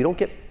don't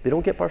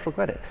get partial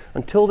credit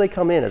until they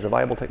come in as a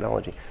viable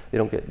technology. They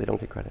don't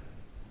get credit.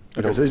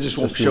 Okay, so they just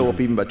won't show up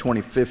even by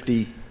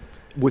 2050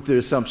 with the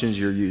assumptions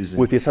you're using.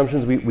 With the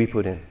assumptions we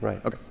put in,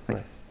 right? Okay. Thank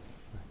you.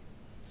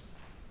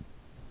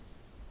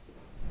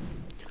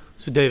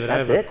 So David, I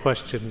have a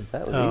question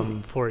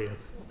for you.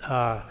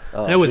 I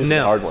know with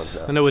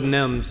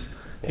NIMS,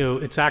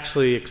 it's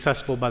actually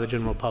accessible by the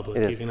general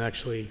public. You can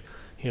actually,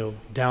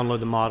 download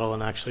the model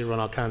and actually run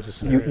all kinds of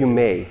scenarios. You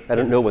may. I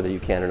don't know whether you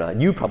can or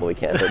not. You probably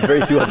can, but very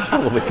few others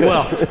probably could.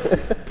 Well,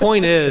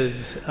 point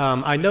is,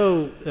 I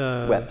know...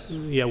 WEPS.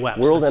 Yeah, WEPS.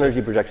 World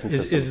Energy Projection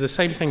System. Is the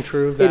same thing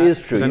true of that? It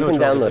is true. You can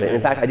download it. In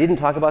fact, I didn't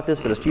talk about this,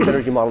 but as Chief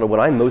Energy Modeler, what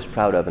I'm most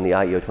proud of in the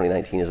IEO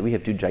 2019 is we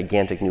have 2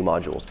 gigantic new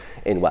modules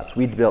in WEPS.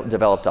 We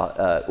developed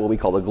what we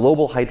call the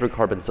Global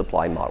Hydrocarbon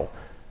Supply Model.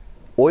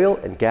 Oil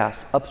and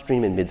gas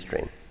upstream and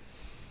midstream.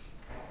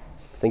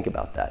 Think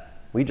about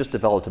that. We just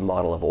developed a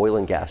model of oil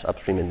and gas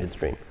upstream and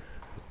midstream.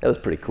 That was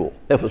pretty cool.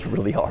 That was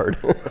really hard.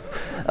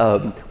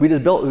 We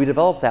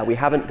developed that. We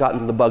haven't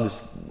gotten the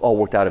bugs all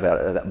worked out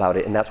about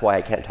it, and that's why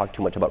I can't talk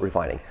too much about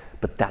refining.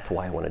 but that's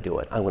why I want to do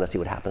it. I want to see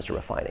what happens to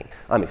refining.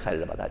 I'm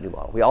excited about that new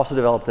model. We also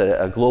developed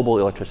a global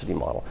electricity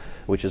model,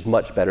 which is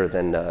much better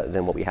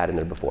than what we had in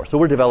there before. So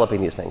we're developing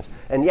these things.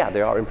 And yeah,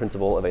 they are in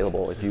principle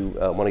available. If you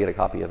want to get a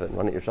copy of it and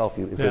run it yourself,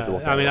 in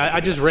principle. I mean, I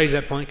just raise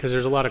that point because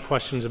there's a lot of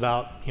questions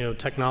about,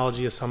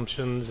 technology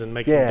assumptions and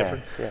making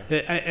different,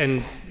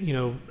 and,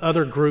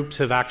 other groups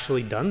have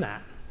actually done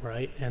that,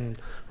 right? And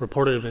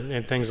reported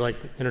in things like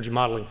Energy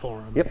Modeling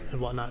Forum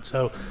and whatnot.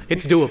 So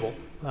it's doable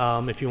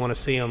if you want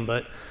to see them.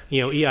 But,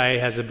 EIA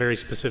has a very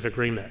specific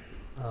remit.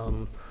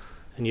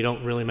 And you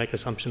don't really make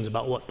assumptions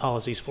about what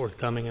policy is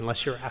forthcoming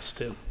unless you're asked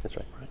to. That's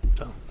right.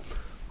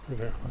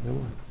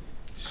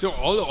 So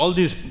all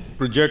these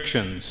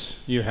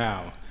projections you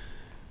have,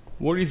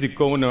 what is the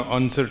cone of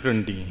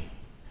uncertainty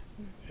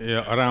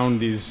around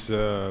these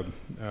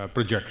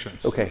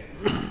projections? Okay.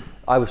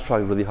 I was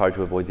trying really hard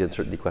to avoid the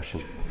uncertainty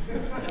question.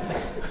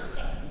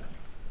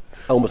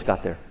 I almost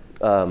got there.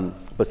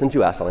 But since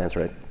you asked, I'll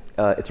answer it.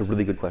 It's a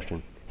really good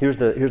question. Here's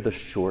the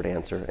short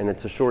answer, and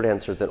it's a short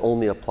answer that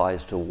only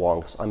applies to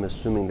wonks. I'm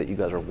assuming that you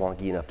guys are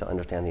wonky enough to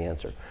understand the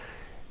answer.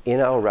 In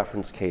our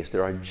reference case,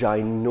 there are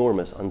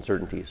ginormous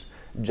uncertainties,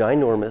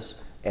 ginormous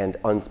and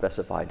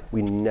unspecified.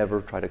 We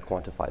never try to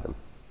quantify them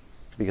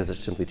because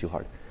it's simply too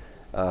hard.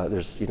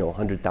 There's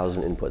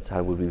 100,000 inputs.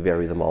 How would we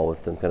vary them all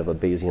with some kind of a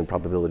Bayesian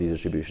probability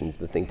distribution?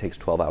 The thing takes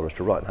 12 hours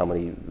to run. How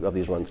many of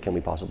these runs can we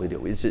possibly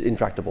do? It's an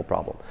intractable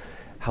problem.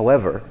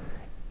 However,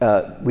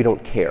 we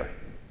don't care.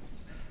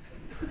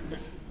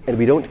 And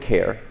we don't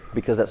care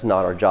because that's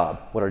not our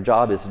job. What our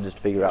job is to just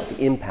figure out the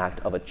impact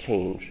of a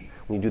change.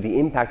 When you do the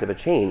impact of a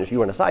change, you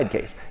run a side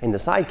case. In the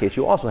side case,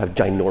 you also have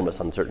ginormous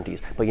uncertainties.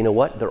 But you know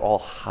what? They're all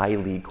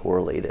highly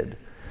correlated.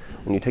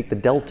 When you take the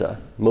delta,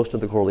 most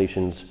of the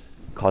correlations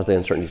cause the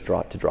uncertainties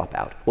to drop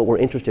out. What we're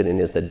interested in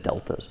is the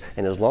deltas.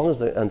 And as long as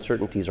the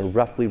uncertainties are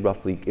roughly,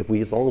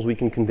 as long as we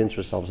can convince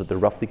ourselves that they're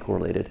roughly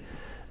correlated,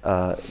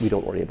 we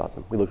don't worry about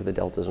them. We look at the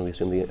deltas and we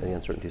assume the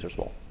uncertainties are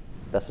small.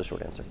 That's the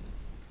short answer.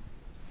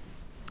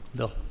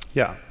 Bill?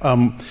 Yeah.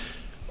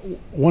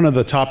 One of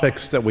the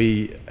topics that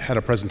we had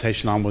a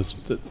presentation on was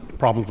the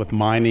problems with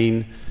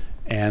mining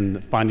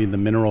and finding the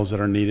minerals that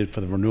are needed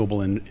for the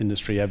renewable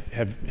industry.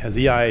 Has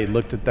EIA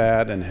looked at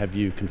that, and have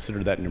you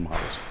considered that in your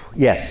models?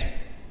 Yes.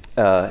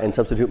 And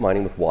substitute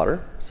mining with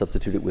water,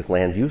 substitute it with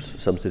land use,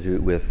 substitute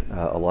it with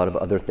a lot of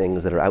other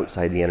things that are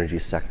outside the energy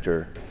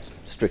sector,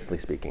 strictly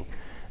speaking.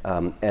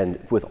 And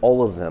with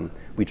all of them,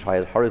 we try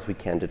as hard as we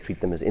can to treat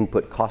them as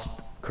input cost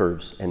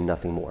curves and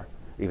nothing more,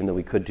 even though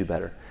we could do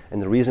better.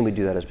 And the reason we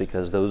do that is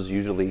because those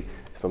usually,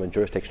 from a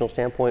jurisdictional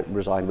standpoint,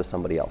 reside with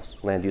somebody else.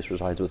 Land use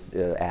resides with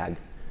ag,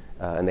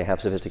 and they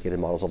have sophisticated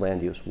models of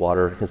land use.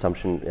 Water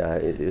consumption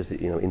is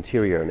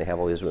interior, and they have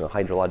all these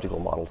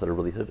hydrological models that are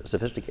really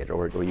sophisticated,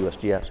 or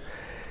USGS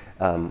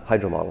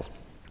hydro models.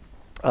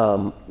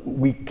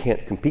 We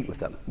can't compete with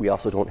them. We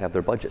also don't have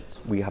their budgets.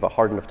 We have a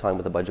hard enough time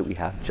with the budget we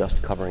have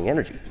just covering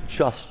energy.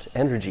 Just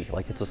energy,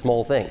 like it's a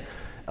small thing.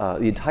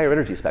 The entire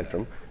energy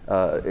spectrum,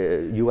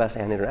 US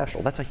and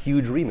international, that's a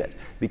huge remit.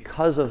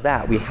 Because of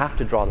that, we have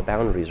to draw the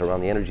boundaries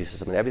around the energy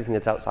system, and everything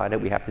that's outside it,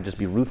 we have to just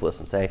be ruthless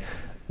and say,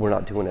 we're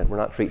not doing it, we're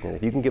not treating it.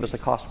 If you can give us a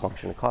cost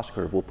function, a cost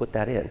curve, we'll put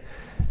that in.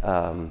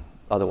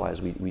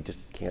 Otherwise, we just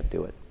can't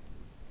do it.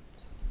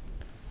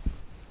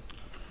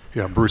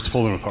 Yeah, Bruce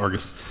Fulton with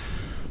Argus.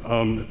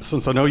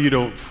 Since I know you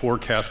don't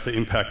forecast the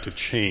impact of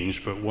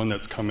change, but one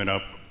that's coming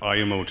up,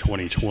 IMO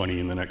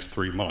 2020 in the next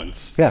 3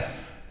 months. Yeah.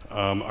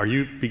 Are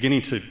you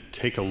beginning to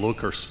take a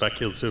look or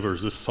speculative, or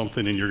is this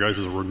something in your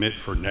guys' remit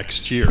for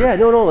next year? Yeah,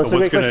 no, that's a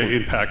great question. What's going to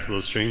impact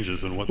those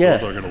changes and what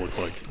those are going to look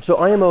like? So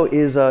IMO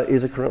is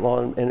a current law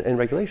and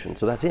regulation,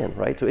 so that's in,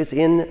 right? So it's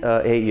in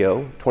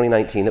AEO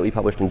 2019 that we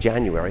published in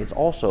January. It's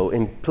also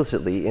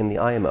implicitly in the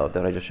IMO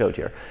that I just showed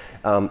here.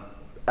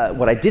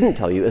 What I didn't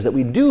tell you is that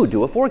we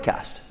do a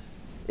forecast.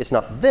 It's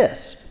not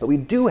this, but we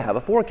do have a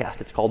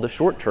forecast. It's called the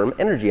Short-Term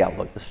Energy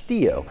Outlook, the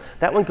STEO.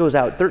 That one goes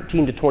out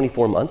 13 to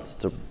 24 months.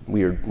 It's a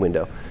weird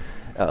window.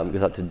 It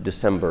goes out to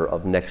December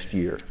of next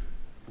year.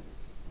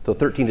 So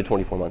 13 to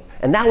 24 months.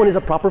 And that one is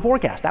a proper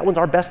forecast. That one's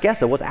our best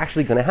guess of what's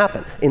actually going to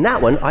happen. In that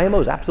one,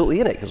 IMO is absolutely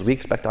in it because we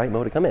expect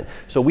IMO to come in.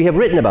 So we have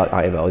written about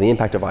IMO and the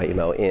impact of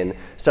IMO in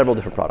several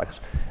different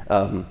products.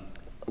 The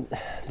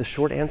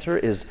short answer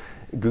is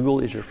Google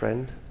is your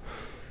friend.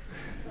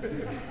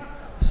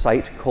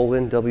 Site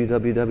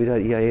www.eia.gov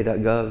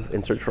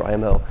and search for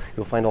IMO.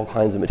 You'll find all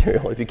kinds of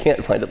material. If you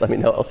can't find it, let me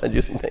know. I'll send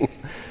you some things.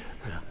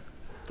 Yeah.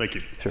 Thank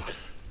you. Sure.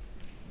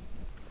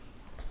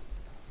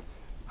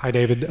 Hi,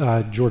 David.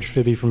 George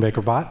Fibby from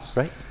Baker Botts.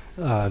 Right.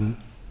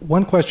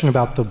 One question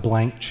about the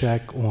blank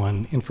check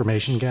on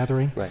information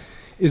gathering. Right.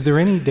 Is there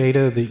any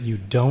data that you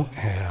don't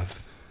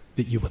have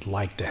that you would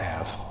like to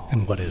have,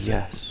 and what is it?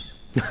 Yes.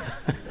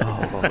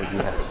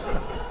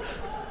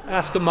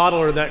 Ask a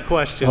modeler that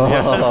question.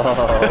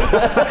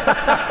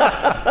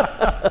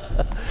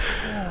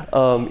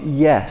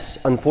 Yes.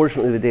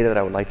 Unfortunately, the data that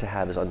I would like to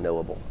have is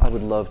unknowable. I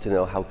would love to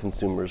know how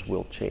consumers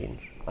will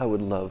change. I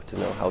would love to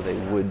know how they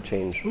would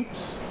change.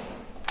 Oops.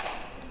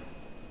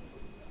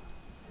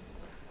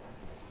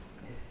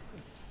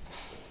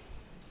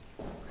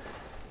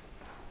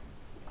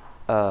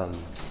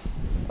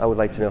 I would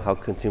like to know how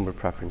consumer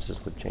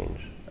preferences would change.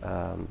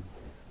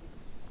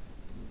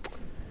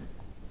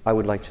 I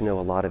would like to know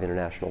a lot of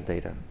international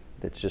data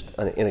that's just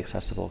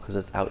inaccessible because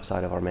it's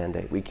outside of our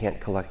mandate. We can't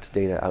collect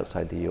data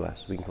outside the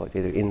US. We can collect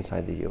data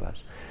inside the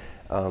US.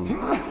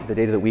 The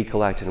data that we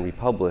collect and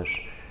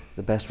republish,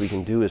 the best we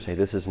can do is say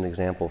this is an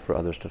example for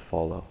others to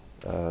follow.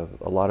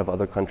 A lot of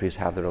other countries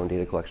have their own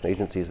data collection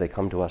agencies. They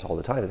come to us all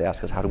the time and they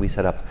ask us, how do we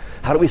set up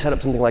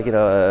something like,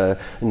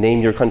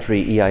 name your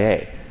country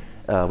EIA?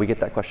 We get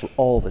that question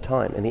all the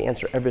time, and the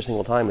answer every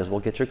single time is, well,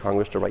 get your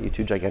Congress to write you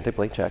 2 gigantic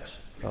blank checks.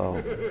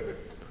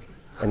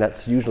 And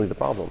that's usually the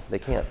problem. They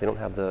can't. They don't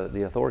have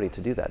the authority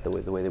to do that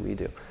the way that we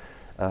do.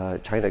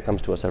 China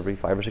comes to us every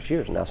 5 or 6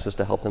 years and asks us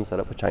to help them set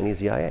up a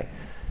Chinese EIA.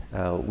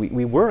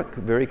 We work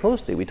very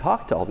closely. We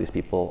talk to all these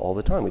people all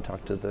the time. We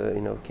talk to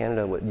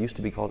Canada, what used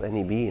to be called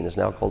NEB and is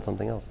now called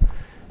something else,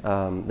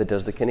 that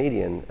does the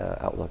Canadian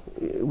outlook.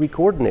 We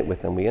coordinate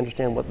with them. We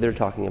understand what they're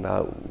talking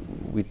about.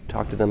 We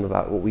talk to them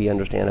about what we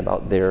understand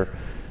about their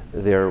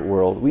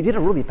world. We did a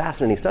really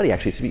fascinating study,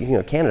 actually, speaking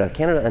of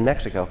Canada and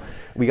Mexico.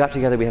 We got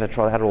together, we had a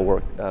trilateral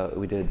work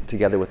we did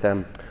together with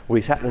them.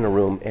 We sat in a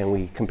room and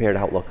we compared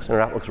outlooks, and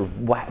our outlooks were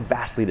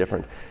vastly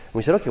different. And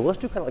we said, okay, well, let's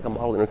do kind of like a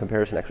model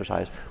intercomparison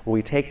exercise where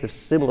we take the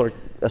similar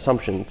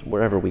assumptions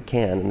wherever we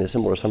can, and the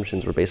similar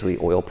assumptions were basically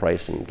oil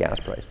price and gas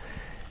price,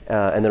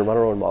 and then run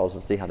our own models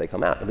and see how they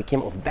come out. And we came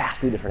up with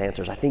vastly different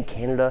answers. I think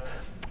Canada,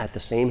 at the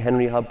same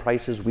Henry Hub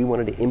prices, we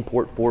wanted to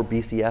import 4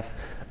 BCF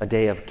a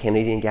day of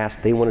Canadian gas.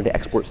 They wanted to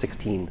export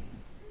 16.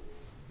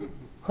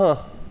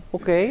 Huh,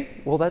 okay,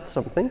 well, that's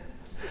something.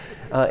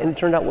 And it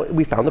turned out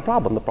we found the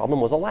problem. The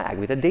problem was a lag.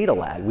 We had a data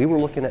lag. We were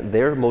looking at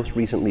their most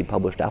recently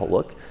published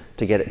outlook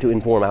to get it to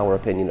inform our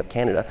opinion of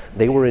Canada.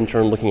 They were in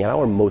turn looking at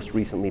our most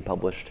recently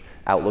published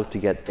outlook to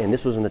get, and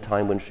this was in the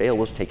time when shale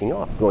was taking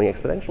off, growing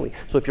exponentially.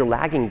 So if you're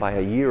lagging by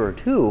a year or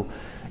 2,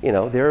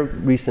 their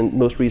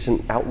most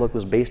recent outlook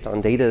was based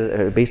on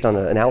data, based on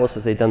an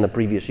analysis they'd done the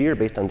previous year,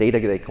 based on data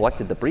they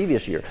collected the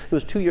previous year. It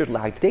was 2 years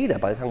lagged data.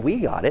 By the time we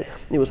got it,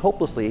 it was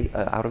hopelessly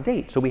out of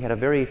date. So we had a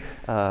very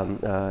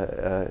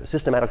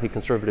systematically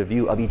conservative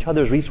view of each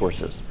other's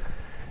resources.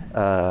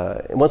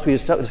 And once we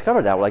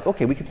discovered that, we're like,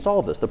 okay, we can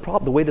solve this. The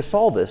way to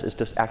solve this is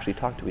to actually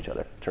talk to each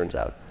other, turns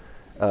out.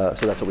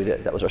 So that's what we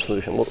did. That was our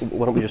solution. Well,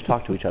 why don't we just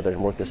talk to each other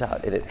and work this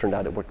out? And it turned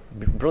out it worked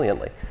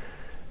brilliantly.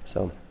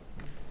 So.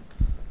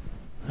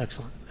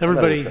 Excellent.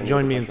 Everybody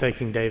join me in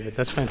thanking David.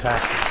 That's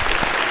fantastic.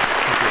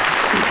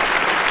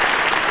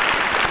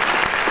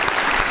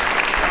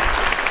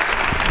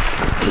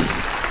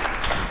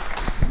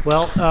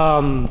 Well,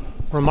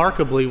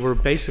 remarkably, we're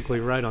basically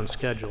right on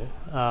schedule.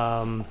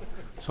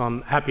 So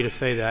I'm happy to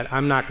say that.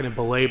 I'm not going to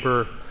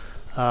belabor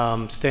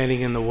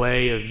standing in the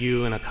way of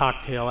you and a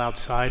cocktail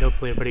outside.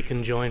 Hopefully everybody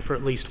can join for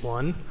at least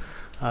one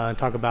and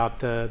talk about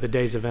the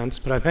day's events.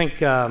 But I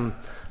think,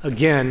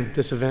 again,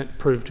 this event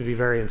proved to be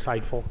very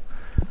insightful.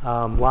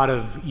 A lot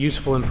of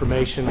useful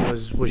information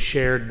was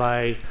shared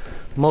by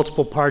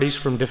multiple parties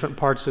from different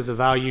parts of the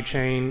value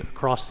chain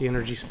across the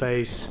energy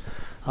space,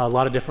 a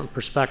lot of different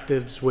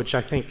perspectives, which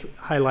I think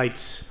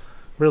highlights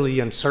really the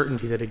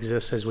uncertainty that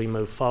exists as we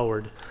move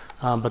forward.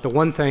 But the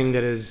one thing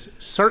that is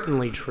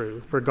certainly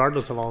true,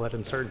 regardless of all that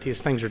uncertainty,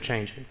 is things are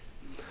changing.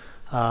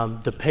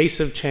 The pace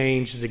of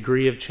change, the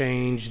degree of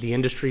change, the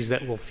industries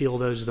that will feel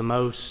those the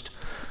most,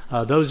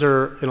 those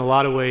are, in a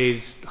lot of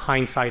ways,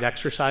 hindsight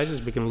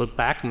exercises. We can look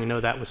back, and we know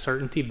that with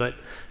certainty. But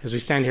as we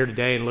stand here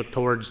today and look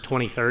towards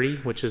 2030,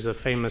 which is a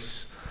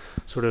famous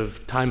sort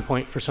of time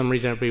point for some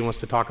reason everybody wants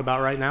to talk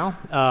about right now,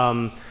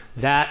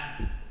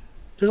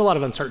 there's a lot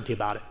of uncertainty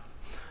about it.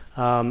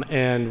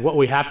 And what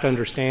we have to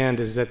understand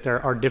is that there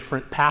are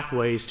different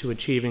pathways to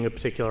achieving a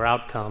particular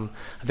outcome.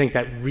 I think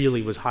that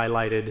really was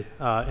highlighted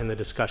in the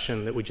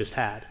discussion that we just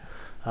had.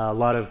 A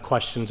lot of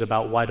questions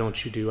about why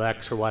don't you do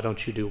X or why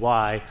don't you do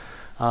Y.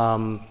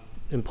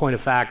 In point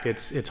of fact,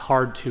 it's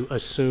hard to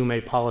assume a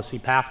policy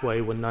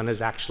pathway when none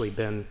has actually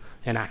been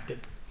enacted.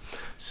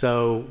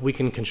 So we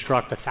can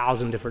construct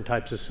 1,000 different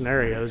types of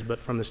scenarios, but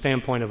from the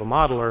standpoint of a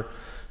modeler,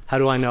 how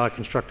do I know I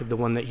constructed the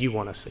one that you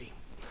want to see?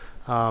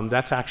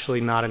 That's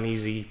actually not an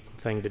easy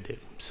thing to do.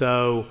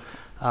 So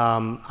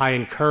I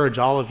encourage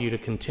all of you to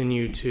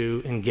continue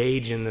to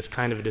engage in this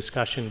kind of a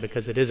discussion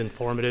because it is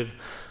informative,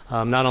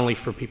 not only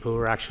for people who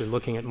are actually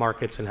looking at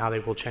markets and how they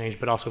will change,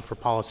 but also for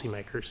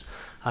policymakers.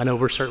 I know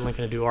we're certainly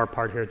going to do our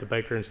part here at the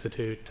Baker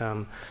Institute,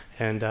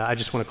 and I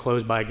just want to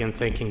close by again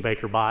thanking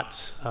Baker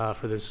Botts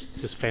for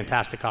this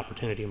fantastic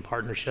opportunity and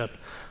partnership,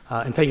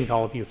 and thanking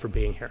all of you for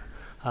being here.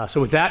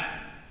 So with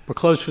that, we're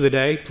closed for the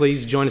day.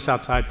 Please join us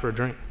outside for a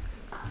drink.